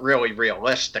just not really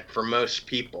realistic for most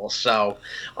people. So,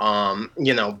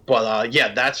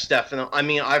 yeah, that's definitely. I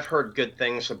mean, I've heard good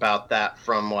things about that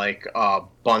from like a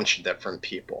bunch of different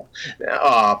people,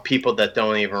 people that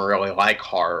don't even really like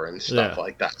horror and stuff Yeah.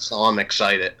 like that. So I'm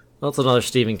excited. that's another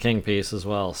Stephen King piece as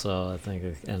well. So I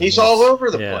think and He's all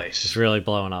over the yeah, place. He's really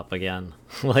blowing up again.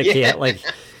 Like Yeah.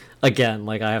 again,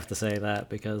 like I have to say that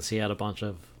because he had a bunch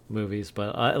of movies,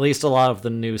 but at least a lot of the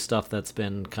new stuff that's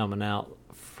been coming out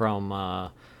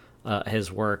from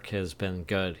his work has been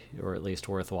good, or at least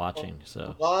worth watching.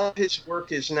 So A lot of his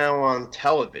work is now on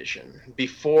television.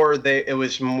 Before it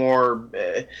was more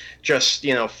just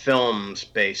films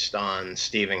based on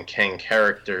Stephen King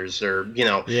characters, or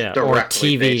yeah, or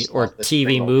directly TV based or off this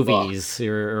TV single book. movies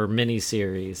or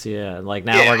miniseries. Yeah, like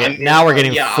now Yeah, we're getting I mean, now we're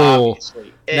getting yeah, full.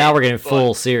 obviously. Now we're getting But-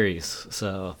 full series,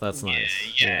 so that's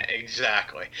nice. Yeah,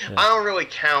 exactly. Yeah. I don't really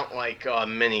count like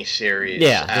miniseries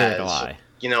Yeah, neither do as I.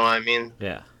 you know what I mean.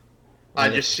 Yeah. I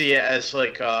just see it as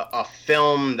like a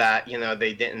film that, you know,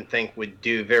 they didn't think would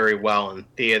do very well in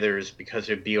theaters because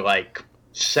it'd be like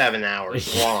 7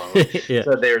 hours long. Yeah.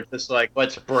 So they're just like,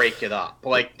 let's break it up.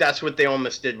 Like, that's what they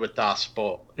almost did with Das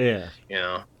Boot. Yeah. You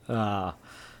know?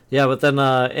 Yeah, but then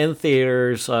in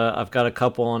theaters, I've got a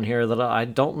couple on here that I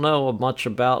don't know much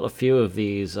about. A few of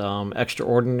these.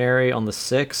 Extraordinary on the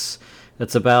 6th.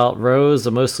 It's about Rose,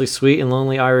 a mostly sweet and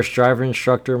lonely Irish driver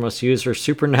instructor, must use her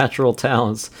supernatural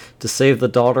talents to save the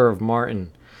daughter of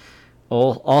Martin.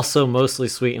 Also mostly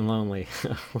sweet and lonely.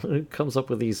 Who comes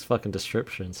up with these fucking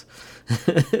descriptions?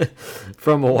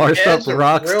 From a washed-up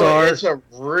rock star. It's a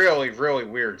really, really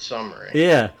weird summary.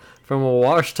 Yeah. From a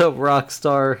washed-up rock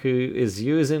star who is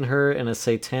using her in a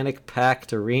satanic pact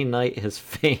to reunite his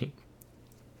fame.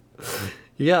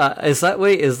 Yeah, is that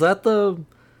the...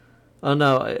 Oh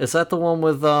no, is that the one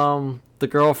with the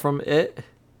girl from It?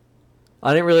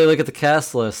 I didn't really look at the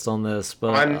cast list on this,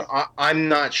 but I'm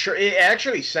not sure. It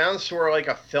actually sounds sort of like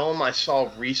a film I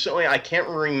saw recently. I can't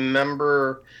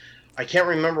remember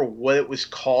what it was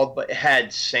called, but it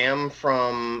had Sam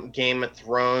from Game of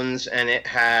Thrones, and it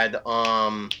had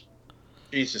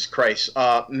Jesus Christ,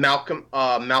 Malcolm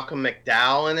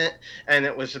McDowell in it, and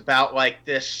it was about like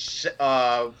this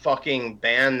fucking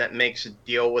band that makes a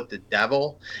deal with the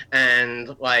devil,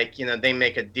 and like, you know, they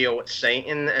make a deal with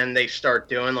Satan, and they start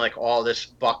doing like all this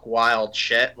buck wild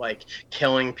shit, like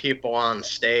killing people on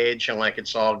stage, and like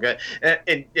it's all good.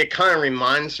 It kind of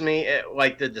reminds me,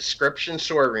 like the description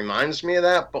sort of reminds me of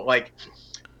that, but like,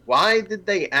 why did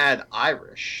they add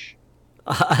Irish?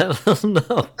 I don't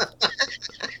know.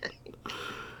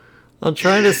 I'm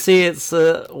trying to see. It's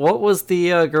what was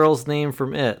the girl's name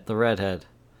from It? The redhead.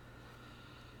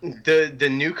 The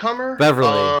newcomer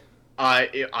Beverly.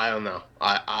 I don't know.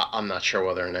 I'm not sure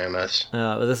what her name is.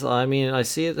 But this, I mean, I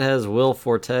see it has Will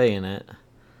Forte in it.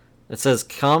 It says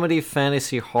comedy,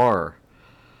 fantasy, horror.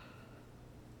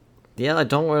 Yeah, I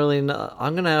don't really know.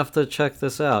 I'm gonna have to check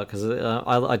this out because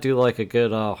I do like a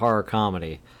good horror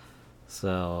comedy.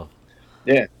 So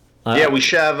yeah. Yeah, we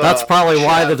should have. That's probably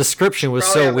why the description was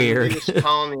so weird.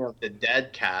 Colony of the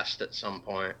Dead cast at some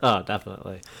point. Oh,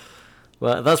 definitely.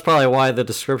 Well, that's probably why the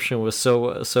description was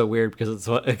so weird because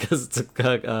it's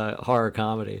a horror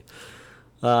comedy.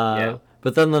 Yeah.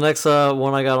 But then the next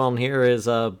one I got on here is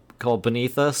called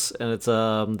Beneath Us, and it's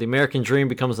the American dream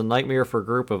becomes a nightmare for a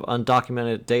group of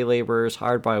undocumented day laborers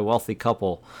hired by a wealthy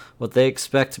couple. What they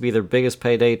expect to be their biggest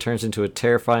payday turns into a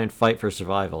terrifying fight for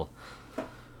survival.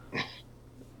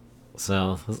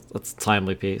 So that's a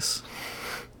timely piece.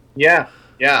 Yeah.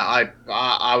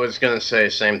 I was gonna say the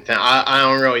same thing. I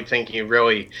don't really think you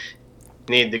really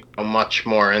need to go much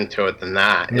more into it than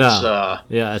that. No.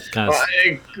 It's kind of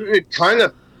kind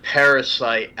of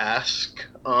Parasite-esque.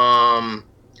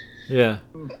 Yeah.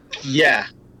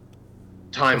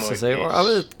 Timely.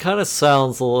 It kind of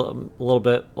sounds a little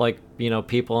bit like, you know,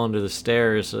 People Under the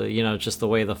Stairs. You know, just the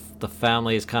way the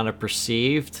family is kind of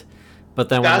perceived. But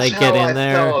then when they get in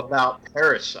there, that's how I felt about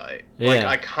Parasite. Yeah. Like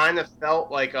I kind of felt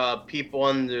like People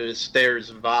Under the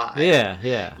Stairs vibe.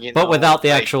 Yeah. You But know, without the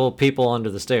like, actual people under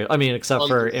the stairs. I mean, except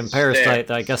for in Parasite,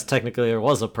 stairs. I guess technically there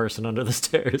was a person under the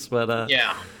stairs. But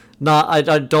yeah. I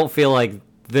don't feel like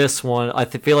this one. I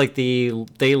feel like the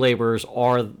day laborers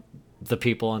are the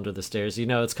people under the stairs. You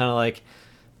know, it's kind of like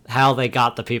how they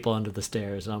got the people under the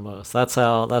stairs almost. That's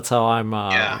how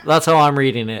I'm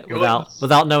reading it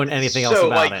without knowing anything else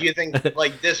about it. So like you think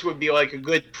like this would be like a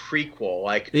good prequel,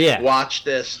 like Yeah. watch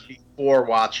this before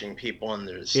watching People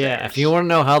Under the Stairs. Yeah, if you want to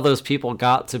know how those people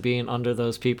got to being under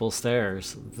those people's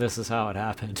stairs, this is how it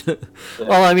happened.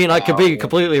 Well, I mean, I could be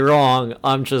completely wrong.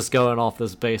 I'm just going off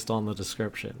this based on the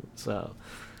description, so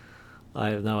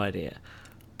I have no idea.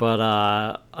 But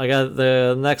I got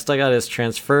the next I got is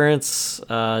Transference.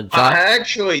 I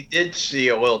actually did see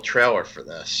a little trailer for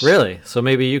this. Really? So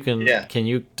maybe you can. Yeah. Can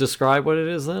you describe what it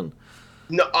is then?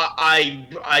 No,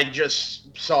 I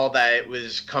just saw that it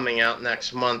was coming out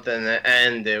next month, and the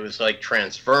end it was like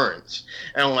Transference,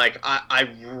 and like I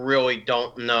really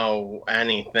don't know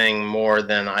anything more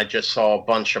than I just saw a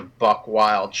bunch of buck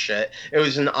wild shit. It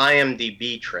was an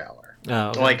IMDb trailer. Oh,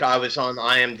 okay. Like I was on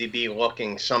IMDb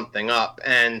looking something up,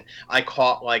 and I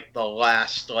caught like the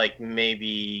last like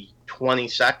maybe 20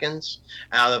 seconds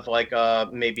out of like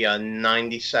maybe a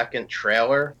 90-second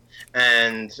trailer,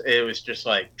 and it was just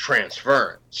like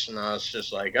Transference, and I was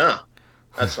just like, oh,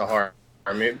 that's a hard.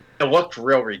 I mean, it looked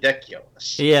real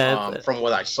ridiculous. Yeah. From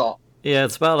what I saw. Yeah,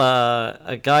 it's about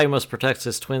a guy who must protect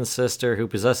his twin sister who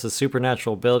possesses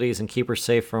supernatural abilities and keep her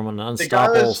safe from an The guy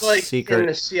unstoppable was like secret in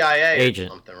the CIA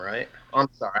agent. or something, right? I'm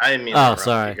sorry, I didn't mean Oh, to interrupt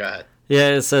sorry. you. Go ahead. Yeah,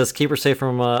 it says keep her safe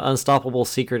from unstoppable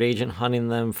secret agent hunting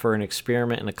them for an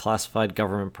experiment in a classified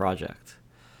government project.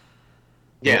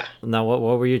 Yeah. Now, what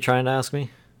were you trying to ask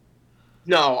me?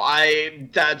 No,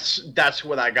 that's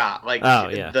what I got. Like Oh,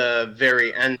 yeah. the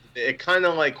very end, it kind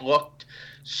of like looked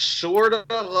sort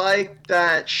of like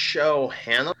that show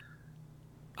Hannah.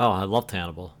 Oh, I loved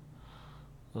Hannibal.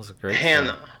 That was a great show.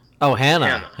 Hannah. Oh,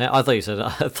 Hannah. I thought you said.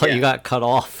 I thought Yeah. you got cut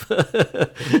off.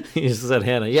 You said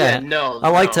Hannah. Yeah. No. I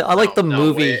like the no,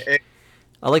 movie. it-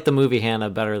 I like the movie Hannah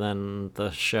better than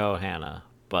the show Hannah,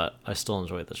 but I still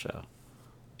enjoyed the show.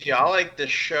 yeah, I like the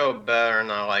show better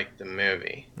than I like the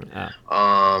movie. Yeah.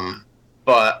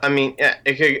 But I mean, yeah,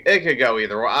 it could go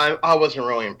either way. I wasn't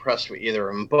really impressed with either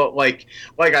of them. But like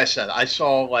I said, I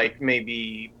saw like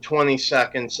maybe 20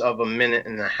 seconds of a minute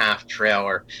and a half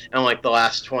trailer, and like the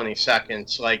last 20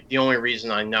 seconds, like the only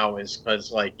reason I know is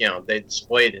because like they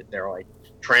displayed it. They're like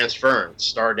transference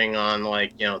starting on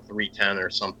like 310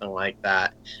 or something like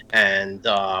that, and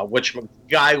which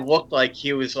guy looked like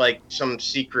he was like some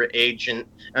secret agent,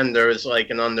 and there was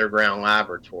like an underground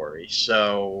laboratory.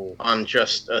 So I'm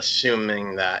just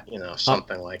assuming that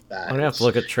something like that. I'm gonna have to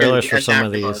look at trailers for some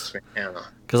of these,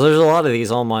 because there's a lot of these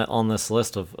on this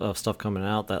list of stuff coming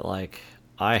out that like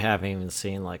I haven't even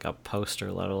seen like a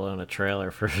poster, let alone a trailer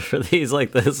for these.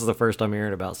 Like this is the first I'm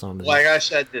hearing about some of these. Like I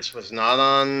said, this was not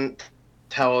on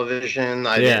television.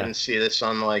 I didn't see this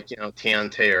on like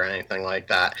TNT or anything like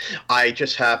that. I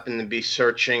just happened to be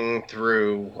searching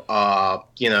through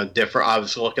different. I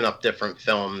was looking up different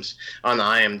films on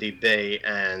IMDb,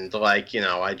 and like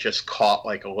I just caught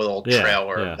like a little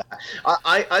trailer of that.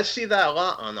 I see that a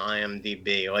lot on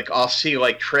IMDb. Like I'll see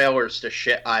like trailers to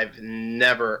shit I've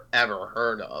never ever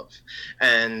heard of,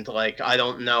 and like I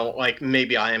don't know, like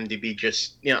maybe IMDb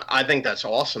just I think that's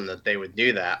awesome that they would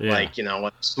do that. Like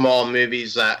like small movies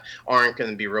that aren't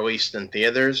going to be released in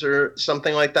theaters or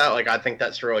something like that. Like I think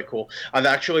that's really cool. I've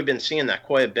actually been seeing that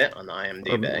quite a bit on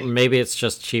IMDb. Or maybe it's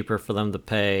just cheaper for them to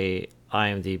pay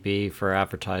IMDb for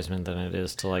advertisement than it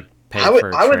is to like pay for a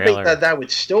trailer. I would think that would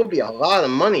still be a lot of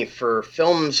money for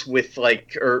films with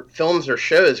like or films or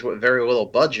shows with very little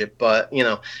budget. But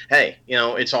hey,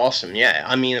 it's awesome. Yeah,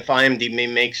 I mean, if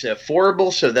IMDb makes it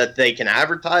affordable so that they can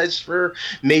advertise for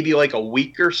maybe like a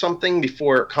week or something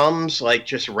before it comes, like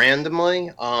just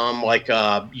randomly, like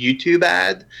a YouTube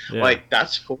ad, like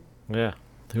that's cool. Yeah,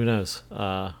 who knows?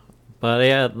 But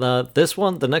yeah,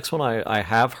 the next one I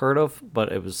have heard of,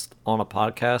 but it was on a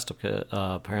podcast.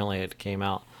 Apparently, it came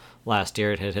out last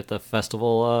year. It had hit the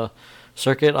festival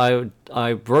circuit.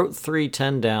 I wrote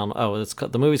 310 down. Oh,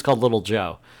 the movie's called Little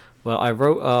Joe. Well, I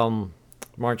wrote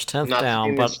March 10th Not down.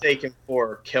 to be mistaken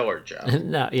for Killer Joe.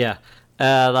 No, yeah.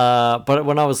 And, but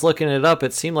when I was looking it up,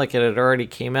 it seemed like it had already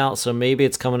came out. So maybe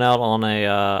it's coming out on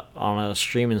a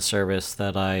streaming service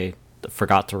that I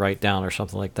forgot to write down or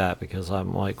something like that, because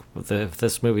I'm like, if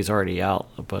this movie's already out,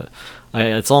 but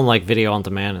it's on like video on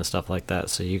demand and stuff like that,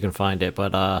 so you can find it.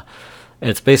 But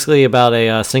it's basically about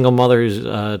a single mother who's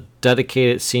a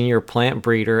dedicated senior plant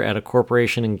breeder at a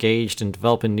corporation engaged in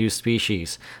developing new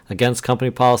species. Against company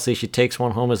policy, she takes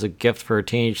one home as a gift for her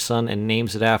teenage son and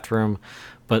names it after him,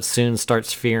 but soon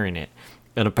starts fearing it.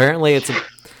 And apparently it's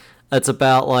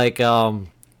about like the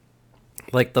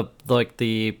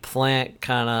plant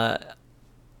kind of,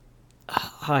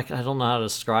 I don't know how to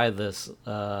describe this,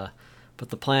 but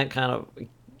the plant kind of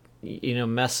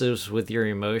messes with your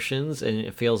emotions, and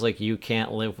it feels like you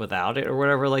can't live without it or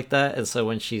whatever like that. And so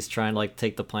when she's trying to like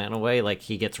take the plant away, like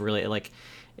he gets really aggressive.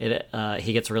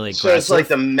 So it's like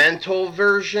the mental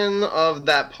version of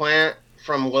that plant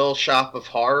from Little Shop of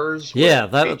Horrors. Yeah,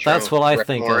 that's what I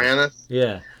think of.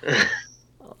 Yeah.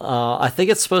 I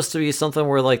think it's supposed to be something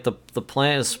where like the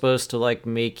plant is supposed to like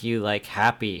make you like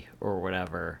happy or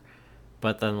whatever,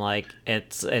 but then like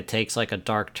it takes like a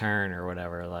dark turn or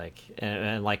whatever, like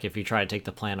and like if you try to take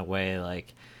the plant away,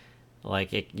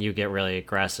 you get really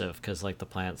aggressive because like the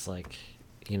plant's like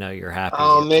you're happy.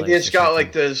 Oh, maybe it's got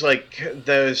like those.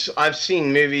 I've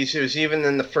seen movies. It was even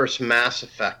in the first Mass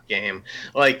Effect game.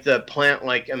 Like the plant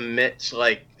like emits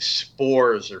like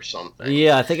spores or something.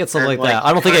 Yeah, I think it's something like that.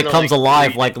 I don't think it comes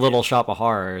alive like Little Shop of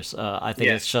Horrors. I think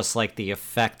it's just like the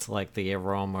effect, like the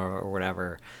aroma or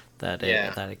whatever that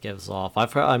it gives off.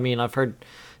 I've heard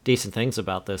decent things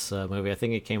about this movie. I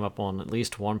think it came up on at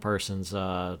least one person's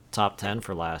top 10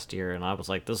 for last year, and I was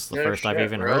like, this is the first I've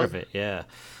even heard of it. Yeah.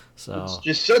 So it's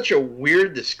just such a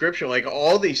weird description. Like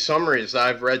all these summaries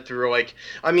I've read through, I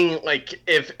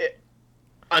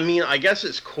guess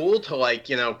it's cool to like,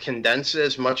 condense it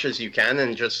as much as you can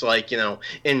and just like,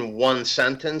 in one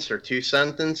sentence or two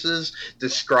sentences,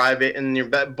 describe it in your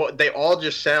bed. But they all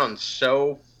just sound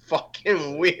so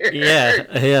fucking weird. Yeah.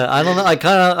 I don't know. I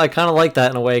kind of like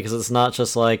that in a way because it's not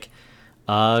just like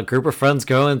a group of friends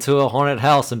go into a haunted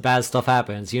house and bad stuff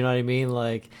happens. You know what I mean?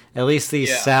 Like at least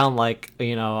these sound like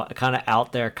kind of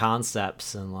out there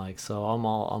concepts, and like so I'm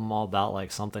all about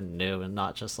like something new and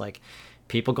not just like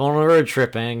people going on a road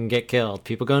trip and get killed.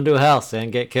 People go into a house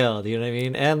and get killed. You know what I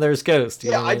mean? And there's ghosts.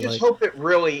 You know what I mean? just hope it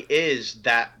really is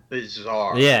that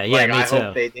bizarre. Yeah, like, me I too.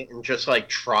 hope they didn't just like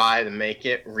try to make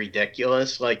it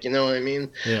ridiculous. Like, you know what I mean?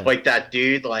 Yeah. Like that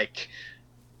dude, like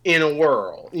In a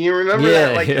Whirl. You remember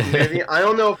that? Like the movie? I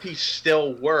don't know if he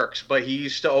still works, but he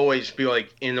used to always be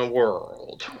like in a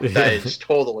world that is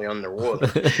totally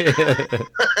underwater.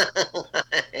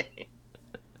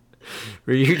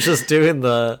 Were you just doing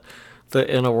the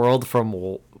In a World from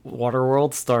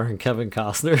Waterworld starring Kevin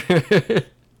Costner?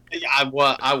 Yeah, I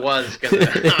was gonna.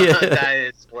 That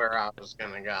is where I was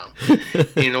gonna go.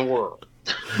 In a World.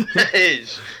 That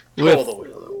is totally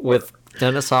with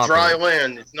Dennis Hopper. Dry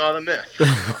land. It's not a myth.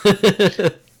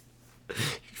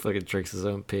 He fucking drinks his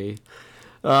own pee.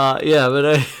 Yeah,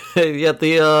 but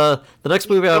the next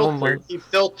movie He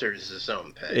filters his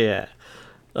own pee. Yeah.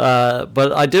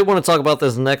 But I did want to talk about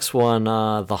this next one,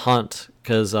 The Hunt,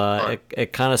 because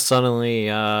it kind of suddenly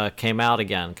came out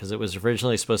again, because it was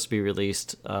originally supposed to be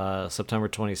released September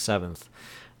 27th.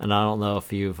 And I don't know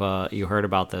if you heard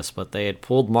about this, but they had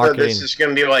pulled marketing. So this is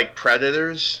going to be like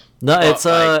Predators? No,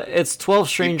 it's 12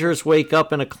 strangers wake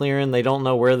up in a clearing. They don't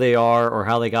know where they are or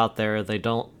how they got there. They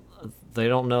don't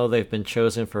know they've been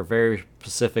chosen for a very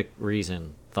specific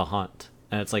reason, The Hunt.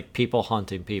 And it's like people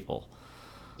hunting people.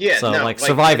 Yeah, so like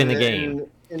surviving the game.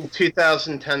 In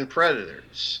 2010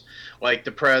 Predators, like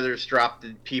the Predators dropped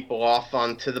the people off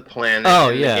onto the planet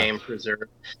the game preserve,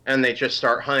 and they just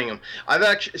start hunting them. I've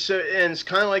actually and it's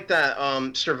kind of like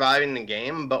that surviving the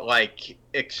game, but like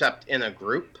except in a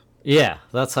group. Yeah,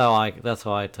 that's how I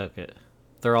took it.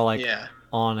 They're all like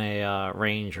on a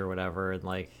range or whatever, and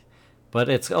like. But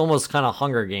it's almost kind of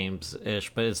Hunger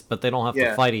Games-ish, but they don't have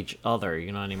to fight each other,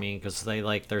 you know what I mean? Because they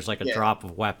there's like a drop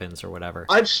of weapons or whatever.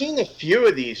 I've seen a few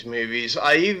of these movies.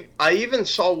 I even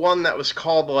saw one that was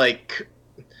called like,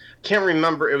 can't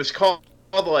remember. It was called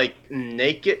like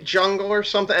Naked Jungle or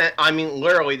something. I mean,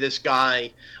 literally, this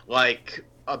guy like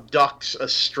abducts a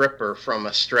stripper from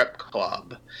a strip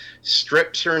club,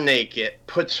 strips her naked,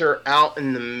 puts her out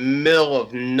in the middle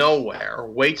of nowhere,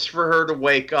 waits for her to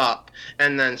wake up,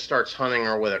 and then starts hunting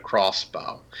her with a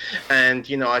crossbow. And,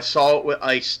 I saw it with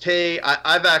Ice-T.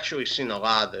 I've actually seen a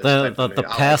lot of this. The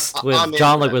Pest with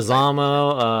John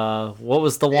Leguizamo. What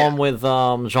was the one with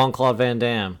Jean-Claude Van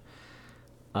Damme?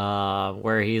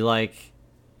 Where he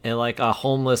a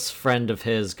homeless friend of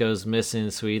his goes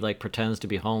missing, so he pretends to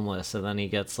be homeless, and then he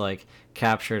gets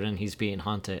captured and he's being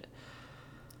hunted.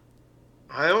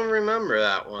 I don't remember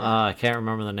that one. I can't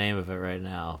remember the name of it right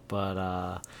now,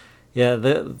 but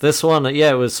this one,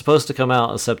 it was supposed to come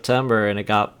out in September, and it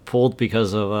got pulled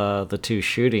because of the two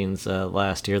shootings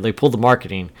last year. They pulled the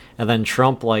marketing, and then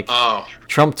Trump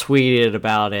Trump tweeted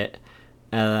about it,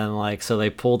 and then so they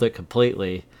pulled it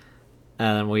completely.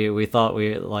 And we thought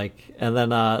and then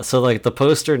the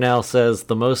poster now says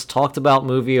the most talked about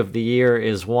movie of the year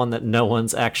is one that no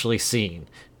one's actually seen.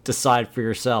 Decide for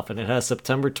yourself. And it has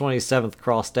September 27th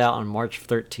crossed out and March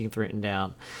 13th written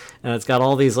down. And it's got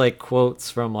all these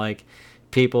quotes from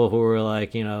people who were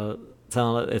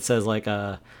telling it says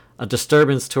a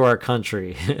disturbance to our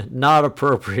country, not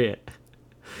appropriate.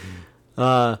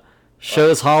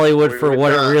 Shows Hollywood for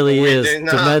what it really is,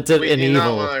 demented and evil. We do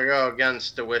not want to go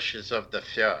against the wishes of the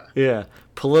few. Yeah,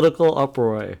 political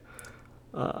uproar.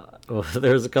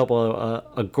 There's a couple of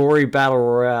a gory battle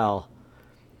royale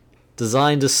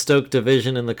designed to stoke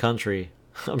division in the country.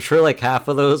 I'm sure half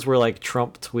of those were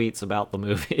Trump tweets about the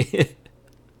movie.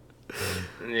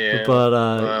 Yeah,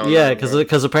 but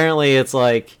because apparently it's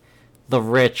the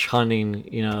rich hunting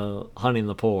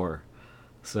the poor,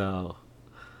 so.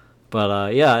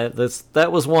 But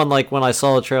that was one when I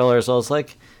saw the trailers, I was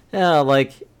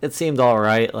it seemed all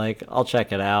right. I'll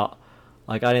check it out.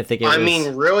 I didn't think it was. I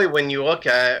mean, really, when you look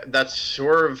at it, that's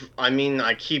sort of. I mean,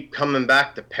 I keep coming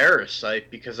back to Parasite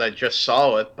because I just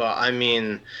saw it, but I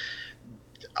mean,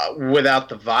 without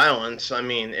the violence, I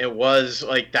mean, it was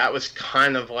that was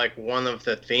kind of one of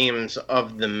the themes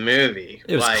of the movie.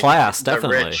 It was class,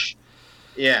 definitely. Rich,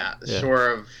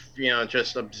 sort of.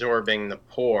 Just absorbing the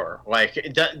poor.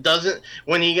 It doesn't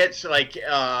when he gets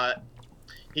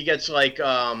he gets like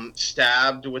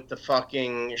stabbed with the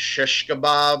fucking shish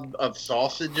kebab of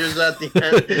sausages at the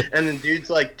end, and the dude's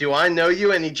like, "Do I know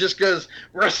you?" And he just goes,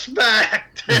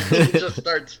 "Respect," and he just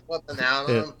starts flipping out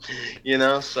on him, you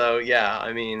know. So yeah,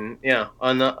 I mean, yeah,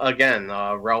 again,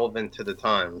 relevant to the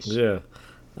times. Yeah.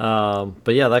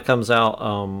 But yeah, that comes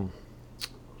out.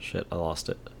 Shit, I lost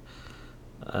it.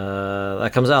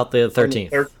 That comes out the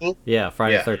 13th. 13th? Yeah,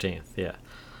 Friday Yeah. 13th. Yeah.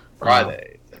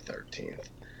 Friday the 13th.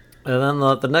 And then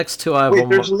the next two I have. Wait,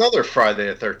 there's another Friday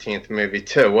the 13th movie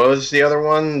too. What was the other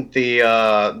one?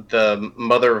 The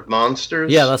Mother of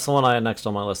Monsters. Yeah, that's the one I had next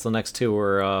on my list. The next two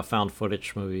were found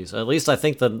footage movies. At least I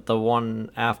think the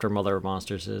one after Mother of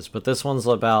Monsters is. But this one's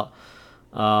about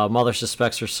mother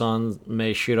suspects her son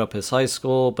may shoot up his high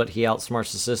school, but he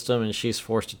outsmarts the system, and she's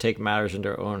forced to take matters into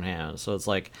her own hands. So it's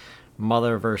like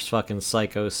mother versus fucking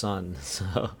psycho son.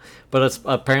 So, but it's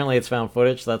apparently it's found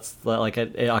footage. That's like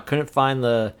I couldn't find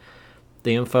the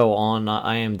info on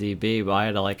IMDb, but I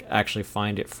had to like actually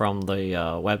find it from the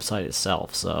website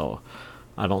itself. So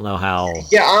I don't know how.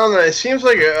 Yeah, I don't know. It seems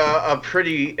like a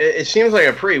pretty. It seems like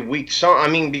a pretty weak song. I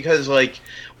mean, because like,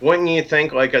 wouldn't you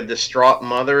think like a distraught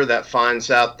mother that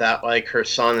finds out that like her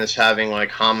son is having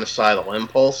like homicidal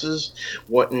impulses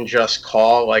wouldn't just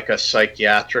call like a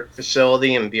psychiatric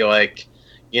facility and be like,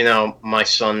 you know, my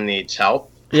son needs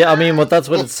help? Yeah, I mean, that's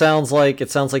what it sounds like.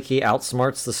 It sounds like he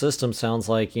outsmarts the system. Sounds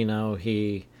like, he,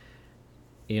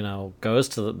 goes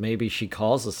to maybe she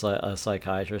calls a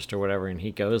psychiatrist or whatever, and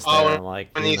he goes there and like,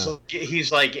 and he's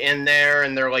like in there,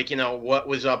 and they're like, what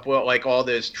was up with like all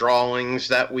those drawings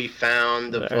that we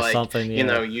found of like, something,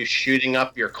 yeah. You shooting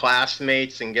up your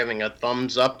classmates and giving a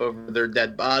thumbs up over their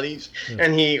dead bodies,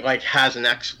 and he like has an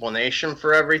explanation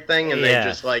for everything, and they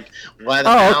just like let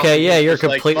him out. Okay, yeah, you're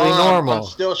completely like, normal. I'm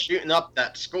still shooting up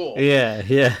that school. Yeah.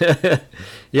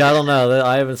 Yeah, I don't know.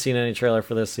 I haven't seen any trailer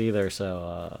for this either.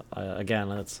 So again,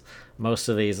 it's most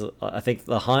of these. I think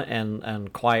The Hunt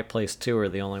and Quiet Place 2 are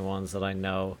the only ones that I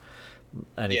know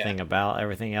anything about.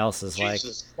 Everything else is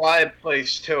Jesus, Quiet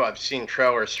Place 2. I've seen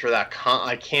trailers for that.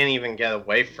 I can't even get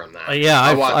away from that. Yeah,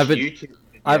 I've been YouTube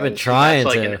videos, I've been trying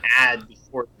that's to. Like an ad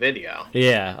before the video.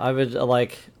 Yeah, I've been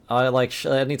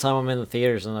anytime I'm in the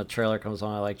theaters and the trailer comes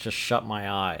on, I like just shut my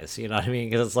eyes. You know what I mean?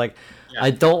 Because it's like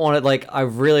I don't want to. Like I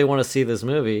really want to see this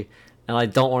movie, and I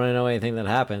don't want to know anything that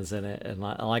happens in it. And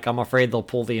I'm afraid they'll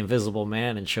pull the Invisible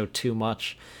Man and show too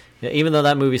much. Even though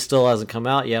that movie still hasn't come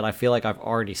out yet, I feel like I've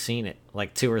already seen it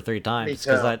like 2 or 3 times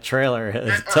because that trailer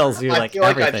tells you like everything.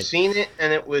 I feel like I've seen it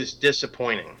and it was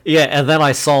disappointing. Yeah, and then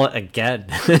I saw it again.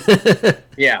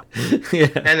 Yeah,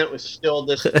 and it was still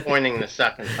disappointing the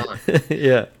second time.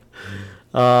 Yeah,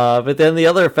 but then the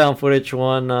other found footage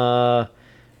one,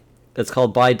 it's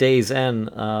called By Day's End.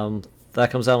 That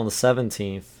comes out on the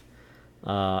 17th.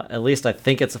 At least I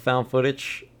think it's a found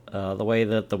footage. The way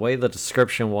the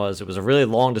description was, it was a really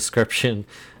long description.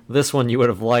 This one you would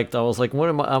have liked. I was like, what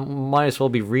I might as well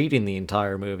be reading the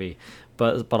entire movie,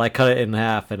 but I cut it in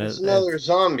half. And it's another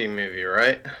zombie movie,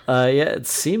 right? Yeah, it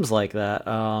seems like that.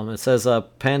 It says a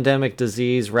pandemic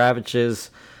disease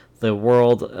ravages the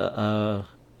world,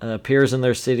 appears in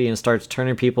their city and starts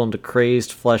turning people into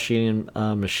crazed flesh-eating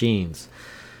machines.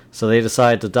 So they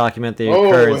decide to document the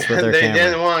occurrence with their camera. They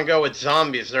didn't want to go with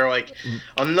zombies. They're like,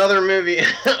 another movie,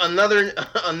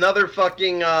 another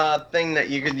fucking thing that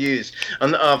you could use,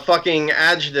 a fucking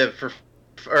adjective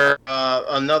for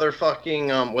another fucking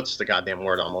what's the goddamn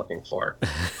word I'm looking for?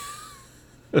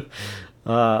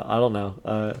 I don't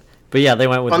know. But yeah, they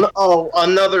went with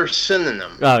another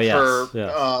synonym. Oh yes.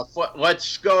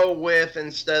 Let's go with,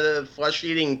 instead of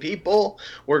flesh-eating people,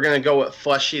 we're gonna go with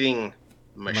flesh-eating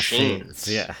machines.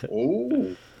 Yeah.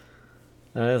 Ooh.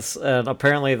 And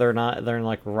apparently they're in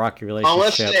like a rocky relationship.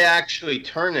 Unless they actually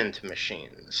turn into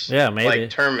machines. Yeah, maybe. Like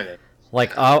Terminator.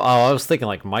 Like I was thinking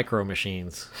like micro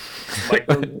machines.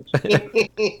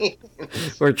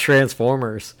 Or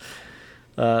Transformers.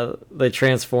 They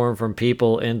transform from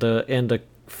people into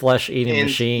flesh-eating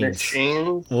machines.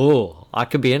 Ooh, I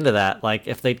could be into that. Like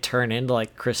if they turn into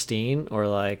like Christine or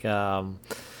like I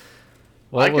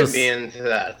could be into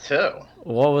that too.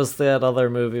 What was that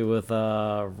other movie with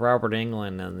Robert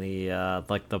Englund and the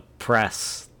like the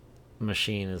press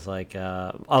machine is like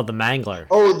the Mangler.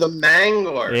 Oh, the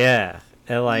Mangler. Yeah.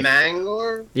 And like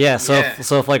Mangler? Yeah, so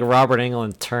if like Robert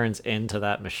Englund turns into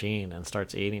that machine and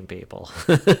starts eating people.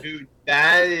 Dude,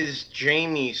 that is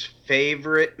Jamie's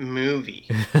favorite movie.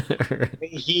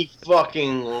 He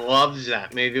fucking loves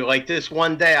that movie. Like this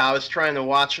one day I was trying to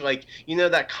watch like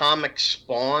that comic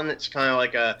Spawn? It's kind of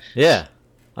like a Yeah.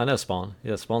 I know Spawn.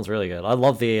 Yeah, Spawn's really good. I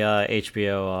love the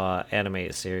HBO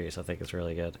animated series. I think it's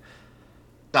really good.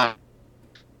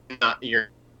 You're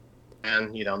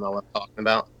And you don't know what I'm talking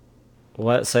about.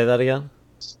 What? Say that again?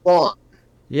 Spawn.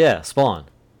 Yeah, Spawn.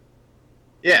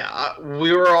 Yeah,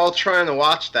 we were all trying to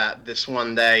watch that this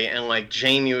one day, and like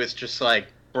Jamie was just like,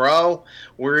 "Bro,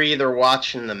 we're either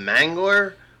watching The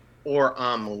Mangler or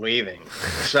I'm leaving."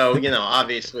 So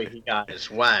obviously he got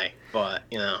his way, but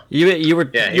You were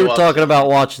yeah, he you were loves talking it. about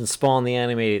watching Spawn the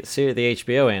animated series, the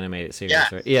HBO animated series,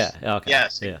 Yes, right? Yeah. Okay.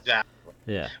 yes, Yeah. exactly.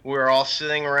 Yeah. We were all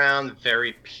sitting around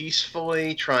very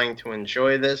peacefully trying to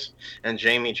enjoy this, and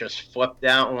Jamie just flipped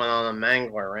out and went on a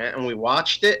Mangler rant, and we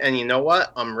watched it, and you know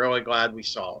what? I'm really glad we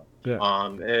saw it.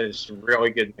 Yeah. It's a really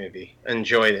good movie.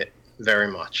 Enjoyed it very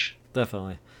much.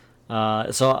 Definitely.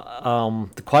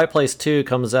 The Quiet Place 2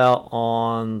 comes out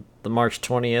on the March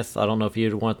 20th. I don't know if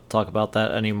you'd want to talk about that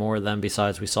anymore then,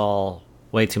 besides we saw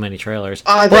way too many trailers.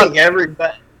 I think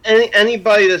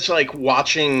anybody that's like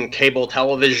watching cable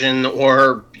television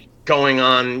or going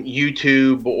on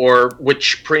YouTube, or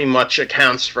which pretty much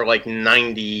accounts for like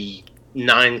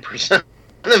 99%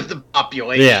 of the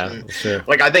population. Yeah, sure.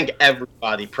 Like I think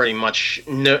everybody pretty much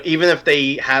know, even if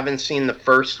they haven't seen the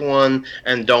first one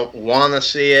and don't want to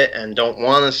see it and don't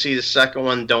want to see the second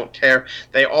one, don't care.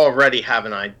 They already have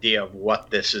an idea of what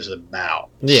this is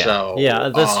about. Yeah, so, yeah.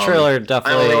 This trailer I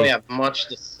definitely. don't really have much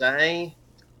to say,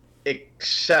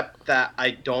 except that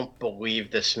I don't believe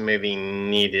this movie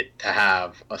needed to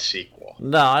have a sequel.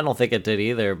 No, I don't think it did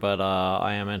either, but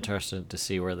I am interested to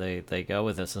see where they go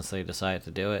with it since they decided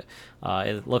to do it.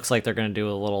 It looks like they're going to do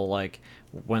a little like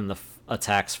when the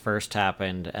attacks first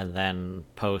happened and then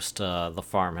post the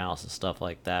farmhouse and stuff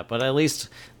like that. But at least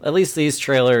these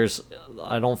trailers,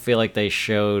 I don't feel like they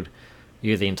showed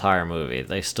you the entire movie.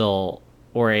 They still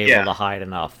were able to hide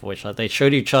enough, which they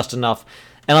showed you just enough.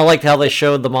 And I liked how they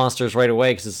showed the monsters right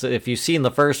away, because if you've seen the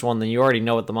first one, then you already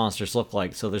know what the monsters look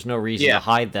like, so there's no reason to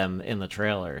hide them in the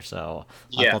trailer. So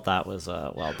I thought that was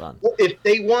well done. Well, if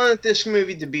they wanted this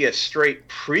movie to be a straight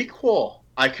prequel,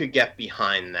 I could get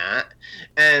behind that.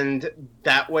 And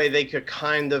that way they could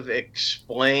kind of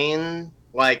explain,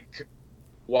 like,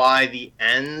 why the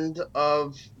end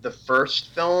of the first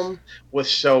film was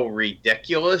so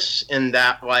ridiculous, in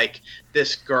that, like,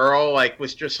 this girl, like,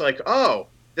 was just like, oh,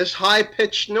 this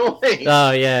high-pitched noise.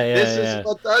 Oh, yeah. This is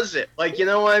what does it. Like, you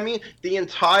know what I mean? The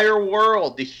entire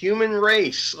world, the human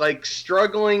race, like,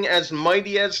 struggling as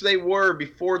mighty as they were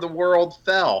before the world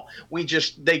fell.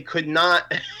 They could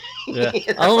not... Yeah.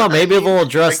 I don't know, maybe they'll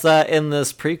address that in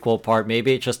this prequel part.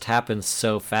 Maybe it just happened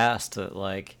so fast that,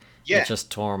 like, it just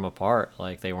tore them apart.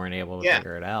 Like, they weren't able to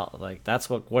figure it out. Like, that's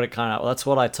what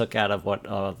I took out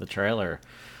of the trailer.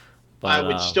 But, I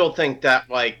would still think that,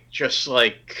 like, just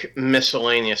like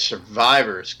miscellaneous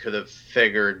survivors could have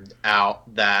figured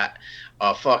out that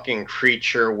a fucking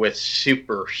creature with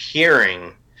super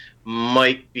hearing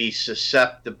might be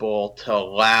susceptible to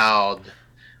loud,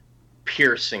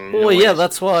 piercing noise. Well, yeah,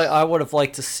 that's why I would have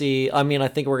liked to see. I mean, I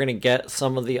think we're gonna get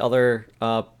some of the other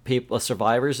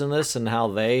survivors in this and how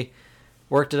they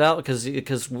worked it out,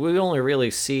 because we only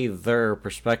really see their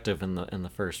perspective in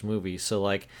the first movie. So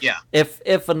like, if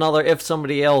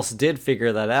somebody else did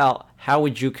figure that out, how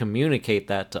would you communicate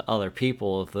that to other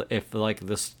people if like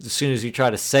this, as soon as you try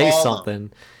to say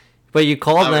something, but you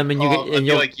call them and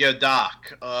you're like, yo,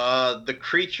 Doc, the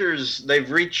creatures, they've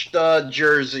reached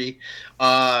Jersey.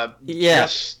 By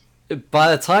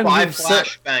the time you've said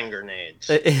flashbang grenades,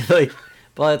 like,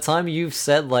 by the time you've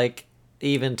said like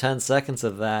even 10 seconds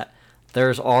of that,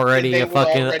 there's already they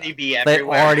already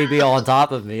be on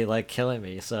top of me, like killing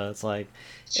me. So it's like,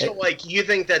 like, you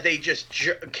think that they just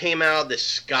came out of the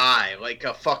sky, like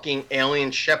a fucking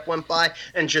alien ship went by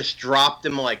and just dropped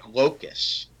them like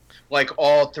locusts, like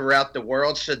all throughout the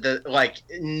world, so that like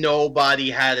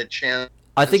nobody had a chance.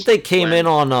 I think they came in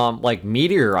on like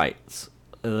meteorites.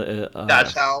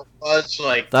 That's how it was.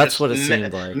 Like, that's what it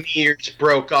seemed like. Meteors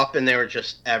broke up and they were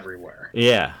just everywhere.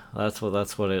 Yeah, that's what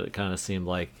it kind of seemed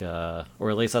like, or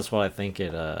at least that's what I think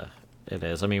it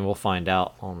is. I mean, we'll find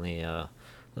out on the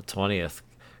 20th,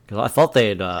 because I thought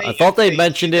they'd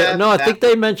mentioned it. No, I think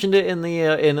they mentioned it in the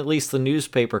in at least the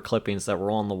newspaper clippings that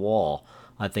were on the wall.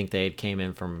 I think they had came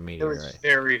in from a meteorite. It was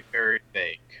very, very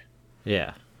vague.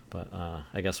 Yeah, but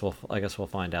I guess we'll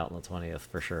find out on the 20th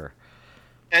for sure.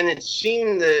 And it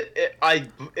seemed that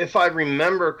if I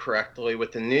remember correctly,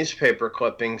 with the newspaper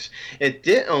clippings, it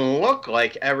didn't look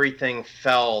like everything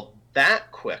fell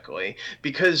that quickly,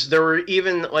 because there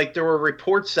were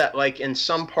reports that, like, in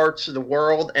some parts of the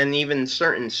world and even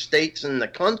certain states in the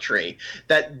country,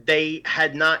 that they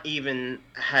had not even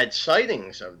had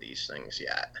sightings of these things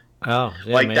yet. Oh,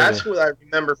 yeah, Like maybe. that's what I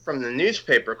remember from the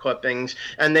newspaper clippings,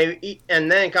 and then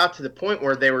it got to the point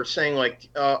where they were saying like,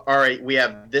 all right, we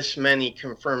have this many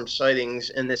confirmed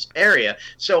sightings in this area.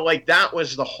 So like that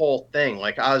was the whole thing.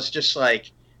 Like I was just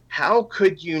like, how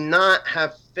could you not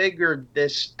have figured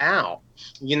this out?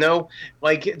 You know,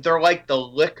 like they're like the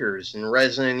lickers in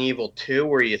Resident Evil 2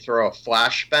 where you throw a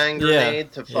flashbang Yeah,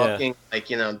 grenade to yeah. fucking like,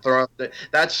 throw up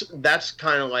that's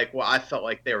kind of like what I felt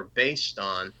like they were based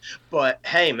on. But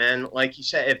hey man, like you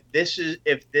said,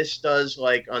 if this does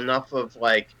like enough of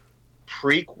like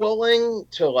prequeling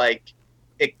to like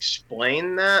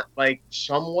explain that like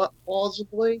somewhat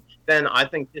plausibly, then I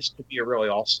think this could be a really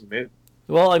awesome movie.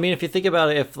 Well, I mean, if you think about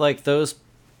it, if like those,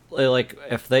 like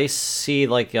if they see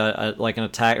like like an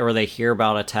attack or they hear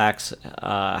about attacks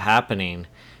happening,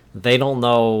 they don't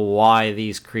know why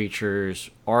these creatures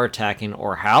are attacking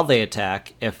or how they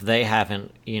attack if they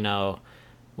haven't,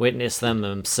 witnessed them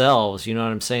themselves. You know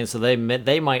what I'm saying? So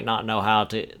they might not know how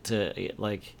to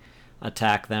like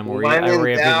attack them or When in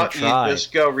even doubt, you try.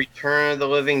 just go Return of the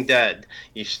Living Dead.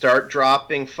 You start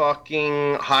dropping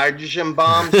fucking hydrogen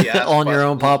bombs. Yes, On your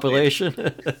own population.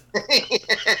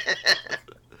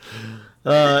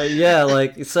 Yeah,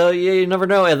 like so. Yeah, you never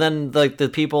know. And then like the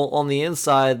people on the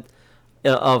inside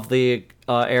of the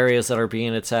areas that are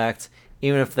being attacked,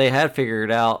 even if they had figured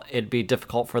it out, it'd be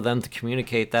difficult for them to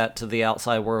communicate that to the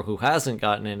outside world who hasn't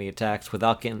gotten any attacks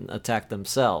without getting attacked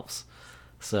themselves.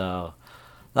 So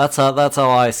that's how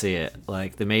I see it.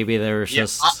 Like maybe there's Yeah,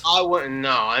 just I wouldn't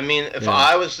know. I mean, if Yeah.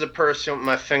 I was the person with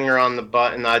my finger on the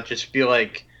button, I'd just be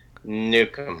like,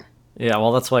 nuke them. yeah.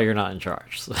 Well, that's why you're not in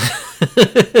charge. So.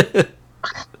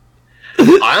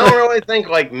 I don't really think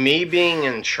like me being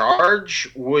in charge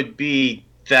would be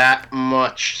that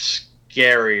much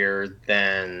scarier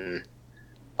than.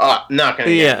 Not gonna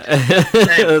get Yeah,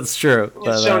 that's true.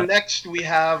 But, so next we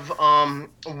have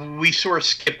we sort of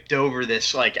skipped over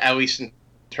this, like at least in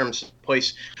terms of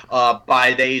place,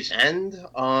 by day's end.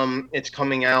 It's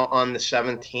coming out on the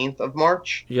 17th of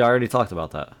March. you already talked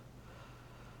about that.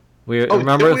 We Oh,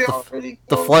 remember did we already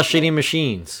the go flesh eating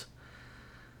machines.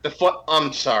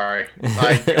 I'm sorry.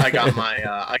 I got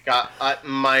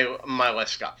my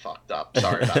list got fucked up.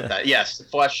 Sorry about that. Yes, the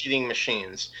flesh eating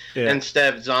machines. Yeah.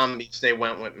 Instead of zombies, they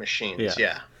went with machines.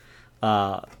 Yeah.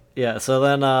 Yeah. Yeah. So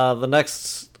then the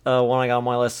next one I got on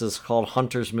my list is called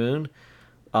Hunter's Moon.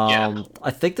 Yeah. I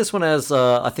think this one has.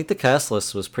 I think the cast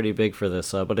list was pretty big for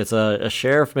this, but it's a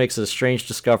sheriff makes a strange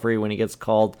discovery when he gets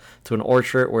called to an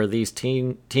orchard where these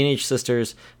teenage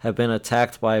sisters have been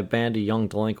attacked by a band of young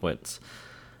delinquents.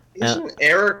 Isn't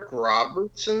Eric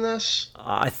Roberts in this?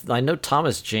 I know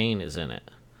Thomas Jane is in it.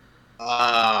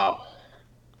 Oh.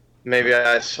 Maybe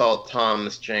I saw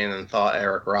Thomas Jane and thought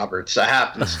Eric Roberts. That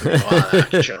happens to me a lot,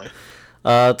 actually.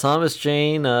 Thomas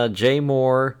Jane, Jay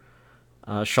Moore,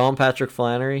 Sean Patrick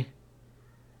Flannery.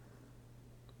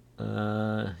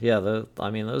 Yeah,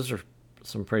 I mean those are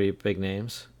some pretty big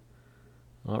names.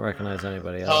 I don't recognize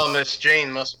anybody else. Thomas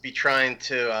Jane must be trying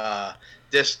to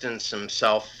distance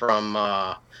himself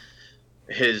from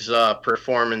his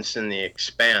performance in The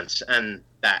Expanse and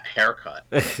that haircut.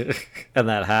 And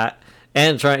that hat,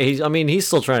 and he's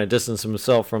still trying to distance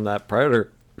himself from that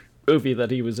Predator movie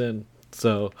that he was in.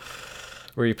 So,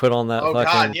 where he put on that Oh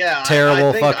fucking God, yeah, terrible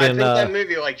I think fucking. that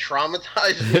movie like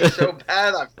traumatized me so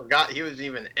bad I forgot he was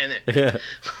even in it. Yeah.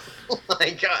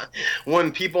 Like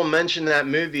when people mention that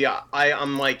movie,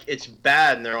 I'm like, it's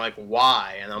bad, and they're like,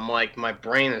 why? And I'm like, my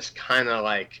brain has kind of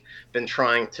like been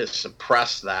trying to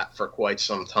suppress that for quite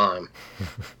some time.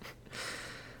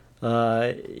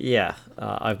 Yeah,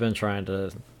 I've been trying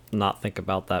to not think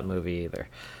about that movie either.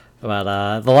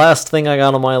 But the last thing I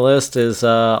got on my list is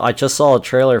I just saw a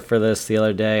trailer for this the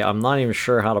other day. I'm not even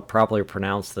sure how to properly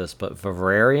pronounce this, but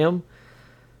Vivarium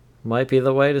might be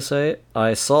the way to say it.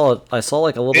 I saw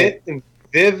like a little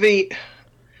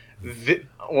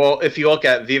Well, if you look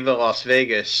at Viva Las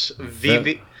Vegas,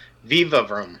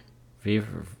 Vivarium.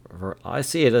 I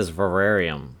see it as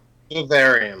Vivarium.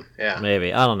 Vivarium, yeah.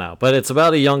 Maybe, I don't know. But it's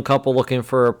about a young couple looking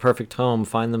for a perfect home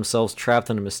find themselves trapped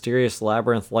in a mysterious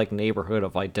labyrinth-like neighborhood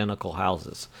of identical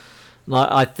houses. Now,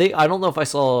 I don't know if I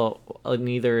saw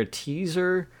neither a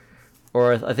teaser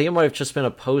or I think it might have just been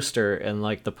a poster, and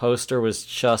like the poster was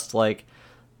just like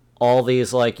all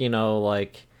these like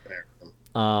like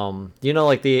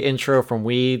the intro from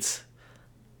Weeds.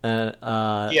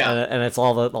 Yeah. And it's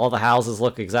all the houses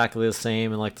look exactly the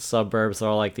same, and like the suburbs are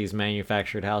all like these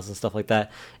manufactured houses and stuff like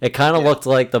that. It kind of looked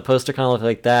like the poster kind of looked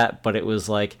like that, but it was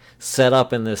like set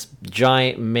up in this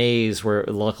giant maze where it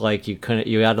looked like you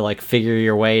had to like figure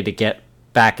your way to get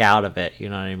back out of it. You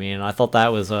know what I mean? I thought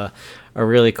that was a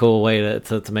really cool way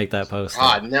to make that poster.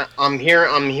 Now I'm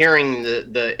hearing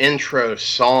the intro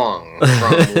song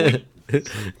from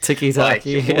Tiki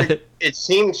Taki. Like, it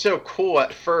seemed so cool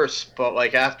at first, but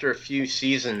like after a few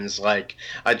seasons, like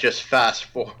I just fast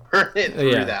forwarded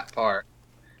through that part.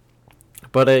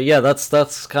 But yeah,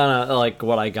 that's kind of like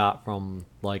what I got from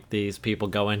like these people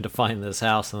going to find this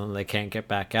house and then they can't get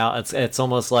back out. It's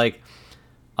almost like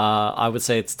I would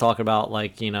say it's talking about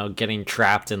like, you know, getting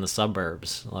trapped in the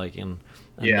suburbs, like and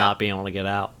not being able to get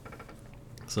out.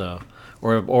 So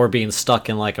or being stuck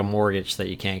in like a mortgage that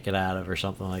you can't get out of or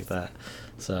something like that.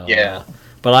 So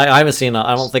but I haven't seen.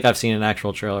 I don't think I've seen an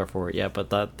actual trailer for it yet. But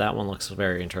that one looks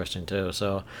very interesting too.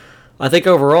 So I think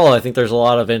overall, I think there's a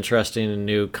lot of interesting and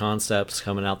new concepts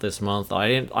coming out this month.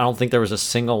 I don't think there was a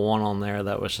single one on there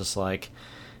that was just like,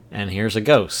 and here's a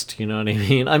ghost. You know what I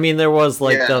mean? I mean, there was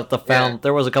like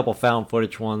there was a couple found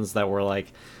footage ones that were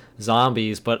like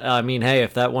zombies. But I mean, hey,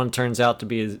 if that one turns out to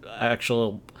be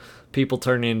actual people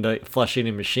turning into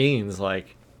flesh-eating machines,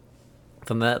 like,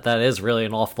 then that is really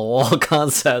an off-the-wall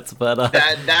concept. But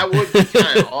that would be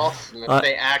kind of awesome if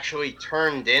they actually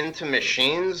turned into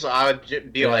machines. I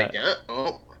would be like,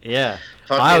 yeah.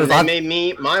 They made me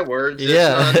eat my words. It's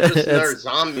not just another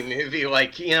zombie movie,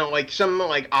 like, you know, like some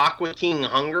like Aqua Teen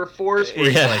Hunger Force, where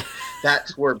it's like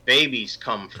that's where babies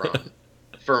come from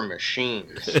for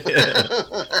machines.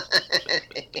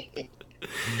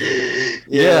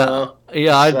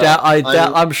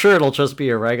 I'm sure it'll just be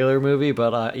a regular movie,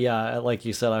 but like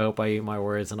you said, I hope I eat my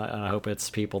words, and I hope it's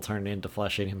people turned into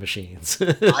flesh-eating machines.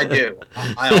 I do.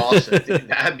 I also do.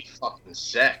 That'd be fucking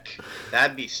sick.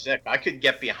 That'd be sick. I could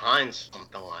get behind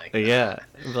something like that. Yeah,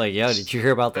 like, did you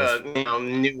hear about this?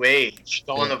 New age,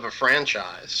 dawn of a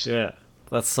franchise. Yeah,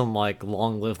 that's some like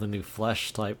long live the new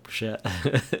flesh type shit.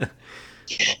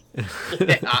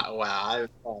 Wow, I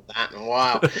haven't thought that in a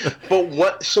while. But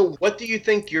what do you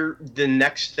think the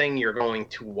next thing you're going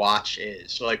to watch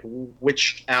is? Like,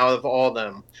 which out of all of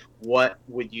them, what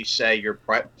would you say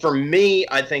for me,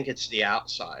 I think it's The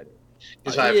Outsider.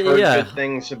 Because I've heard good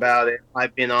things about it.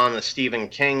 I've been on a Stephen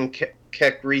King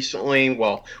kick recently,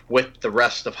 well, with the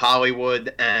rest of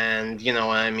Hollywood, and you know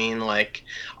what I mean? Like,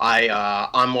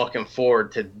 I'm looking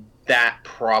forward to that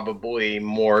probably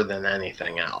more than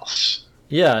anything else.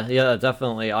 Yeah,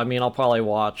 definitely. I mean, I'll probably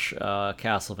watch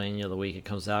Castlevania the week it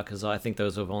comes out, because I think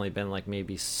those have only been like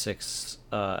maybe 6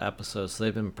 episodes, so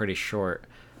they've been pretty short.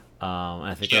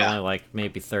 I think they're only like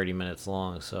maybe 30 minutes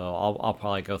long, so I'll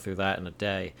probably go through that in a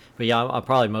day. But yeah, I'm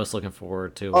probably most looking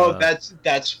forward to.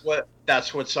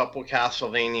 That's what's up with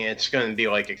Castlevania. It's going to be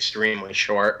like extremely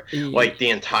short. Like the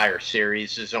entire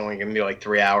series is only going to be like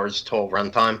 3 hours total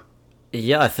runtime.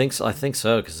 Yeah, I think so,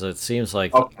 because it seems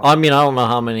like... Okay. I mean, I don't know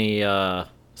how many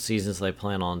seasons they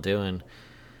plan on doing.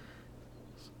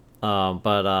 So...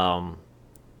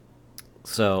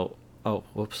 Oh,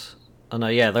 whoops. Oh, no,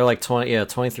 yeah, they're like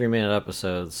 23-minute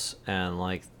episodes, and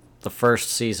like the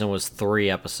first season was 3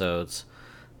 episodes.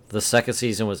 The second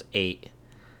season was 8.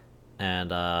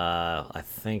 And I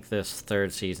think this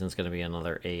third season's going to be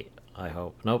another 8. I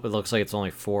hope. Nope, it looks like it's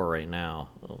only 4 right now.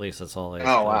 At least that's all they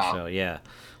show. Yeah.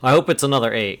 I hope it's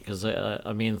another 8, because,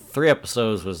 I mean, 3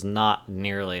 episodes was not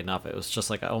nearly enough. It was just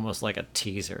like almost like a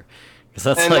teaser.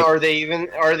 And are they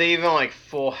even like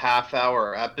full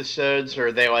half-hour episodes, or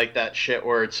are they like that shit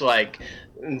where it's like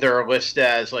they're listed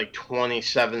as like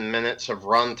 27 minutes of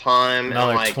runtime, no,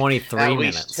 and like 23 at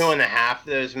minutes. least 2.5 of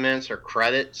those minutes are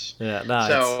credits? Yeah, no.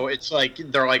 So it's like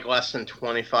they're like less than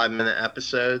 25-minute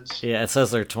episodes. Yeah, it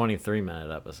says they're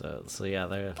 23-minute episodes. So yeah,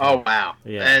 they're. Oh wow.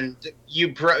 Yeah. And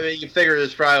you figure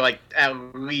there's probably like at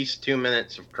least 2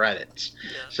 minutes of credits.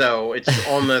 Yeah. So it's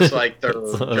almost like they're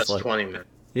just like 20 minutes.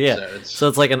 Yeah, so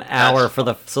it's like an hour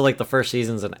like the first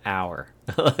season's an hour.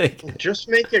 Like, just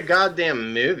make a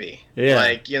goddamn movie. Yeah,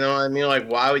 like, you know what I mean? Like,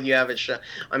 why would you have it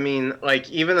I mean, like,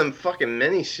 even a fucking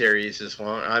miniseries is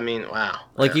long. I mean, wow.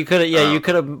 Like, you could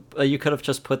have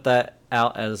just put that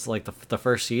out as like the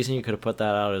first season. You could have put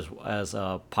that out as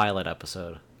a pilot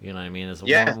episode. You know what I mean? As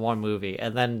one movie,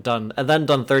 and then done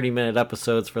 30-minute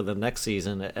episodes for the next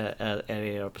season. At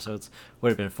 8 episodes would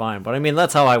have been fine. But I mean,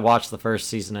 that's how I watched the first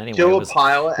season anyway. Do a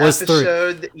pilot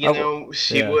episode,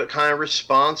 see what kind of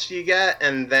response you get,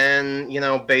 and then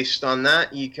based on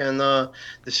that, you can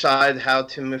decide how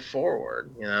to move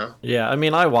forward. Yeah, I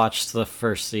mean, I watched the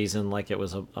first season like it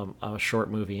was a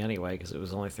short movie anyway, because it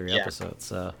was only 3 episodes.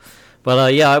 So, but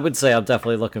I would say I'm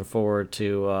definitely looking forward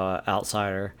to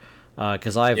Outsider.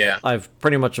 Because I've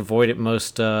pretty much avoided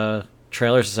most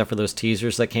trailers except for those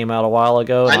teasers that came out a while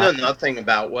ago. I know nothing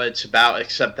about what it's about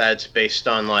except that it's based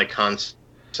on like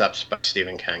concepts by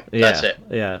Stephen King. Yeah, That's it.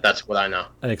 yeah, That's what I know.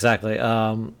 exactly.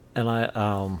 And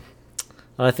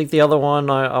I think the other one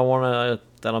I want to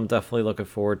that I'm definitely looking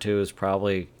forward to is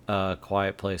probably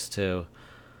Quiet Place 2.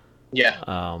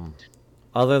 Yeah.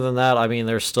 Other than that, I mean,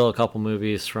 there's still a couple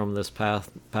movies from this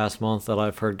past month that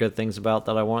I've heard good things about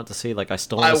that I wanted to see. Like, I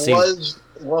still want to see. I was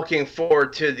looking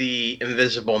forward to The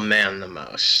Invisible Man the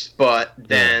most, but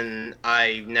then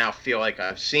I now feel like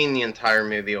I've seen the entire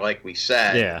movie, like we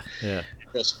said. Yeah, yeah.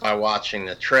 Just by watching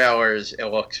the trailers, it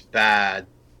looks bad,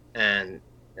 and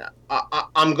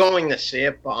I'm going to see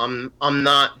it, but I'm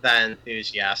not that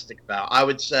enthusiastic about it. I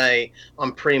would say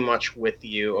I'm pretty much with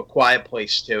you. A Quiet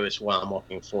Place 2 is what I'm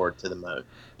looking forward to the most.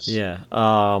 Yeah.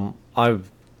 I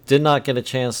did not get a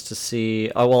chance to see.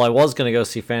 Well, I was going to go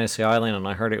see Fantasy Island, and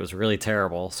I heard it was really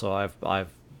terrible, so I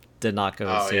did not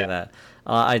go see that.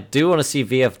 I do want to see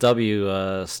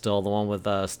VFW still, the one with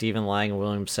Stephen Lang,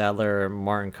 William Sadler,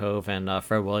 Martin Kove, and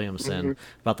Fred Williamson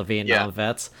about the Vietnam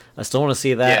vets. I still want to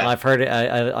see that, and I've heard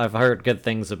I've heard good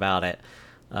things about it.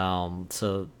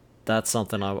 So that's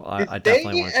something I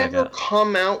definitely want to check out. Did they ever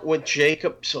come out with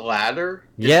Jacob's Ladder?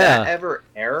 Did that ever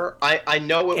air? I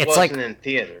know it it's wasn't like in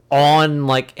theater. On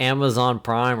like Amazon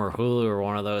Prime or Hulu or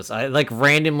one of those. I like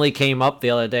randomly came up the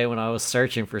other day when I was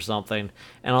searching for something,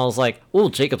 and I was like, "Ooh,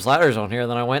 Jacob's Ladder's on here." And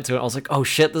then I went to it. I was like, "Oh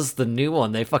shit, this is the new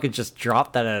one." They fucking just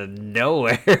dropped that out of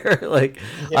nowhere. Like,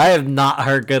 I have not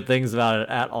heard good things about it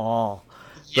at all.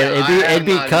 Yeah, but it'd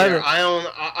be kind of.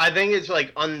 I think it's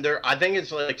like under. I think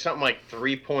it's like something like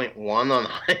 3.1 on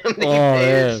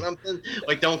IMDb or something.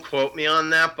 Like, don't quote me on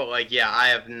that, but like, yeah, I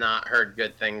have not heard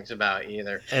good things about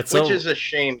either. Which is a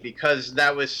shame because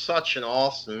that was such an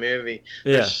awesome movie.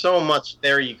 Yeah. There's so much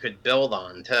there you could build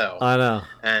on too. I know.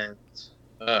 And.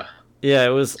 Yeah, it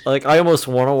was like I almost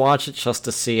want to watch it just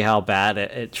to see how bad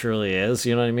it truly is.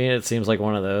 You know what I mean? It seems like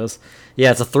one of those.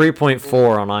 Yeah, it's a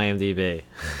 3.4 on IMDb.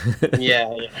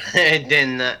 yeah, it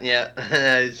didn't. Yeah,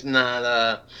 it's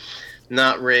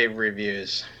not rave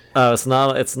reviews. Oh, it's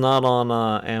not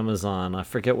on Amazon. I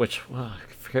forget I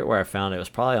forget where I found it. It was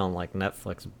probably on like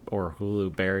Netflix or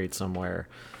Hulu, buried somewhere.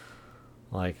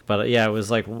 Like, but yeah, it was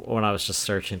like when I was just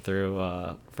searching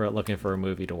through looking for a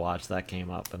movie to watch, that came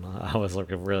up, and I was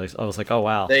like, oh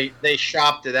wow. They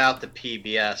shopped it out to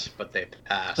PBS, but they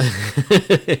passed.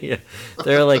 Yeah,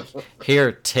 they're like,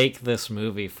 here, take this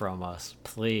movie from us,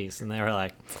 please, and they were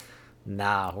like,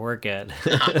 nah, we're good.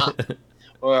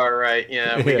 All right,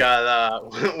 yeah, we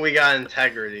got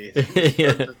integrity.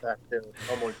 Yeah.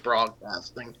 Public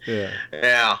broadcasting. Yeah.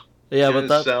 Yeah,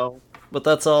 but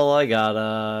that's all I got.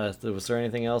 Was there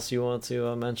anything else you want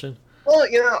to mention? Well,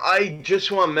 I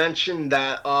just want to mention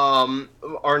that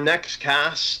our next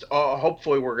cast,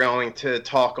 hopefully we're going to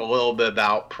talk a little bit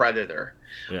about Predator.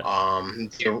 Yeah.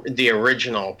 The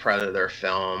original Predator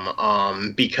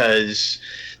film, because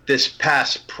this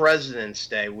past President's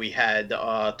Day we had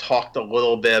talked a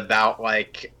little bit about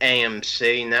like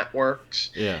AMC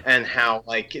networks and how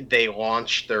like they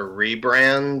launched their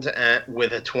rebrand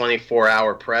with a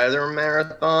 24-hour Predator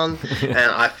marathon, and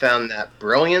I found that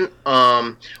brilliant.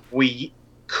 We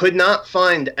could not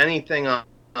find anything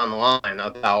online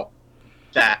about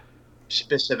that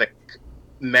specific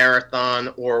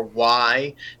marathon or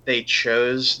why they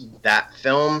chose that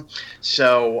film,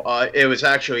 so it was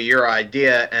actually your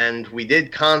idea, and we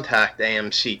did contact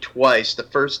AMC twice. The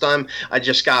first time I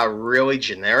just got a really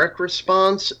generic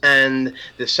response, and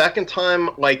the second time,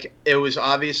 like, it was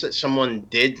obvious that someone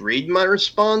did read my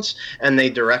response and they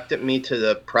directed me to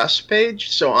the press page,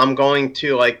 so I'm going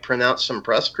to like print out some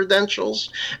press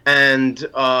credentials and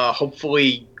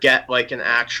hopefully get like an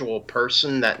actual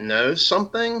person that knows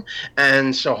something,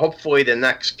 and so hopefully the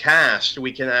next cast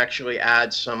we can actually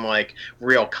add some like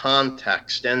real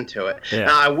context into it.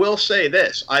 Now I will say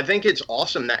this, I think it's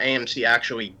awesome that AMC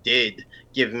actually did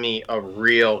give me a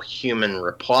real human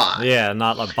reply. Yeah,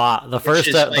 not a bot. The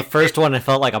first one, it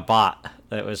felt like a bot.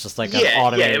 It was just like an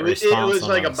automated response. It was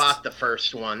like a bot, the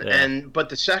first one. But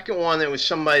the second one, it was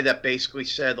somebody that basically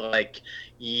said like,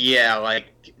 yeah,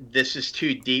 like, this is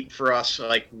too deep for us.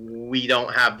 Like, we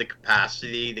don't have the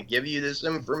capacity to give you this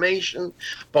information.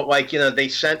 But, like, they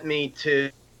sent me to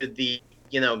the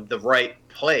right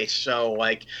place. So,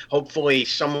 like, hopefully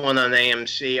someone on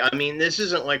AMC, I mean, this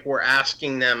isn't like we're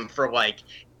asking them for, like,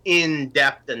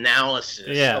 in-depth analysis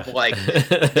of like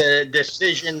the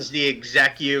decisions the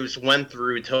executives went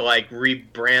through to like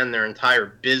rebrand their entire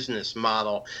business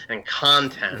model and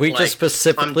content. We just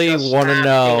specifically want to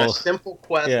know a simple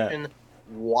question.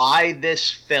 why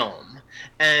this film,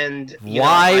 and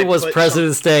why was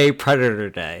President's Day Predator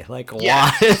Day? Like,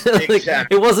 why? Like,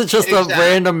 exactly. It wasn't just a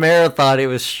random marathon. It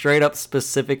was straight up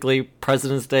specifically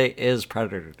President's Day is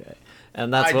Predator Day.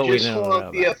 And that's what we know. I just want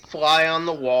to be a fly on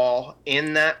the wall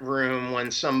in that room when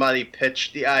somebody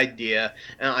pitched the idea,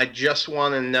 and I just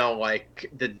want to know, like,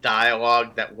 the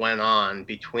dialogue that went on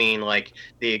between, like,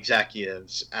 the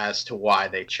executives as to why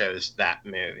they chose that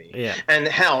movie. Yeah. And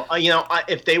hell,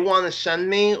 if they want to send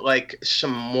me, like,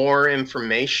 some more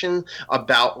information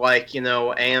about, like,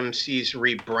 AMC's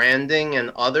rebranding and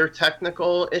other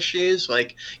technical issues,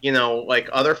 like, like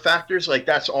other factors, like,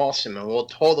 that's awesome, and we'll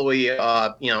totally, air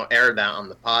that on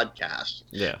the podcast.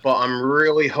 Yeah. But I'm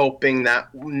really hoping that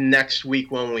next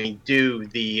week when we do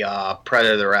the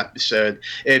Predator episode,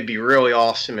 it'd be really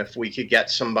awesome if we could get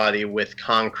somebody with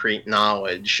concrete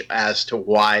knowledge as to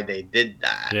why they did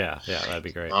that. Yeah, that'd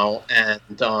be great.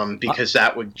 And because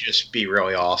that would just be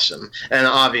really awesome. And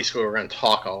obviously we're going to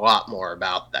talk a lot more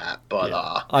about that. But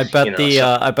I bet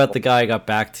the guy who got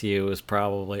back to you was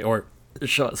probably,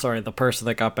 the person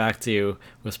that got back to you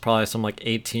was probably some like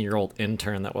 18-year-old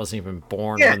intern that wasn't even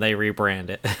born when they rebrand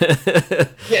it.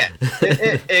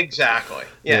 Exactly.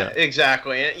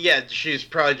 Exactly. Yeah, she's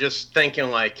probably just thinking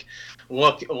like,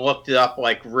 looked it up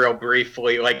like real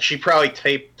briefly. Like she probably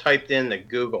typed into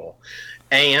Google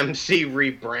AMC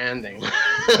rebranding.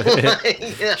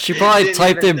 She probably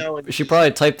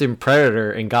typed in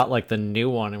Predator and got like the new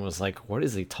one and was like, what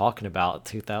is he talking about?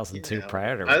 2002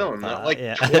 Predator. I don't know.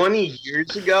 20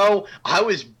 years ago, I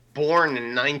was born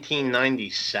in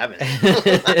 1997.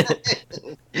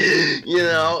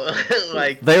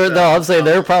 I'm saying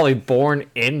they were probably born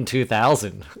in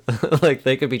 2000. Like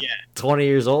they could be 20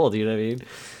 years old, you know what I mean?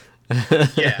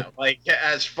 Like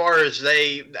as far as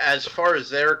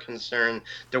they're concerned,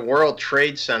 the World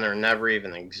Trade Center never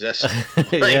even existed.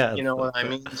 You know what I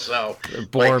mean? So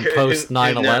born post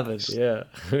 9/11. Yeah,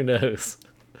 who knows?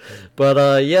 But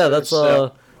that's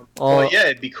all.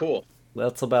 It'd be cool.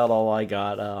 That's about all I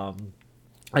got.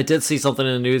 I did see something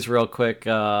in the news real quick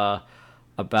about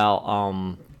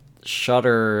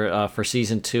Shudder for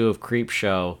season 2 of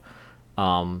Creepshow.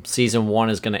 Season 1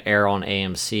 is going to air on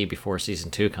AMC before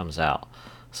season 2 comes out.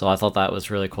 So I thought that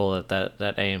was really cool that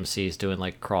AMC is doing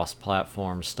like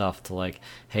cross-platform stuff to like,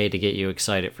 hey, to get you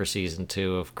excited for season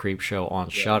 2 of Creepshow on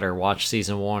Shudder. Watch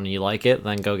season 1 and you like it,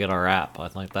 then go get our app. I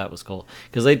think that was cool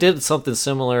because they did something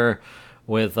similar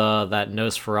with that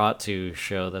Nosferatu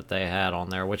show that they had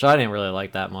on there, which I didn't really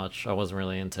like that much. I wasn't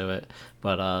really into it,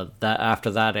 but that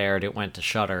after that aired, it went to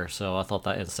Shudder. So I thought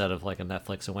that instead of like a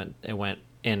Netflix, it went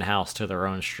in-house to their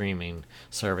own streaming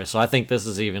service. So I think this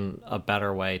is even a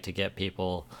better way to get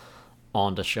people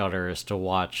onto Shudder is to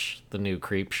watch the new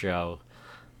Creepshow,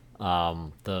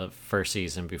 the first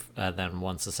season, and then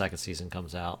once the second season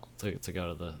comes out, to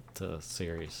go to the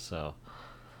series. So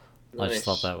nice. I just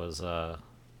thought that was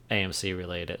AMC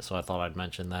related, so I thought I'd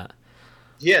mention that.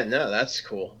 Yeah, no, that's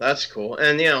cool. That's cool.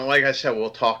 And, like I said, we'll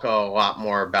talk a lot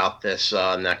more about this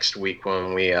next week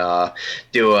when we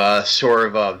do a sort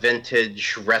of a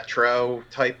vintage retro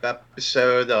type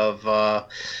episode of the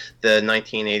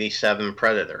 1987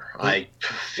 Predator. I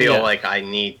feel like I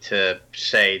need to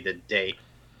say the date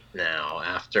now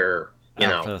after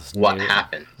what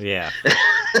happened. Yeah.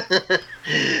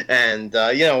 And,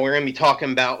 we're going to be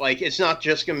talking about, like, it's not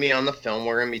just going to be on the film.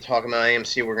 We're going to be talking about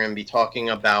AMC. We're going to be talking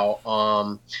about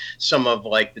some of,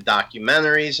 like, the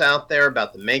documentaries out there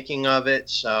about the making of it.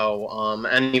 So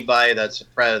anybody that's a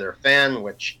Predator fan,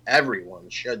 which everyone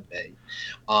should be,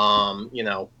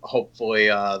 hopefully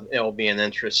it'll be an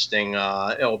interesting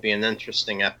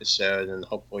episode, and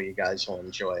hopefully you guys will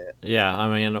enjoy it. Yeah,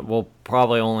 I mean, we'll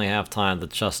probably only have time to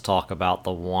just talk about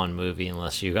the one movie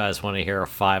unless you guys want to hear a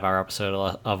 5-hour episode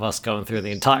of us going through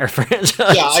the entire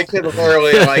franchise. Yeah, I could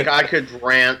literally, I could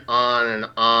rant on and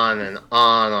on and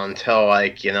on until,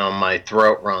 like, my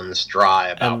throat runs dry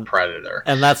about Predator.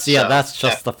 And that's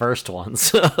just the first one.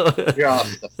 So.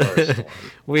 Just the first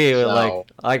one.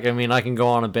 I can go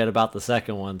on a bit about the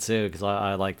second one too because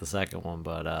I like the second one,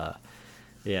 but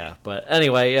but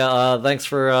anyway, thanks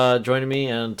for joining me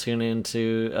and joining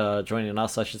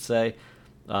us, I should say.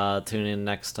 Tune in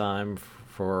next time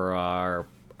for our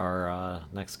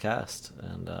next cast,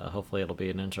 and hopefully it'll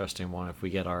be an interesting one if we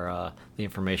get our the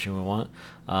information we want.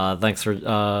 Thanks for you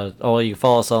can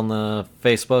follow us on the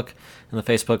Facebook in the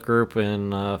Facebook group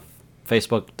in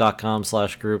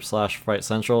facebook.com/group/Fright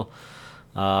Central.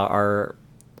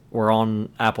 We're on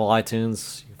Apple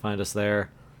iTunes. You can find us there.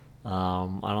 I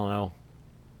don't know.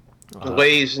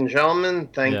 Ladies and gentlemen,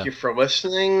 thank you for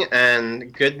listening,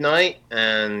 and good night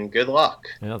and good luck.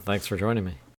 Yeah, thanks for joining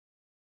me.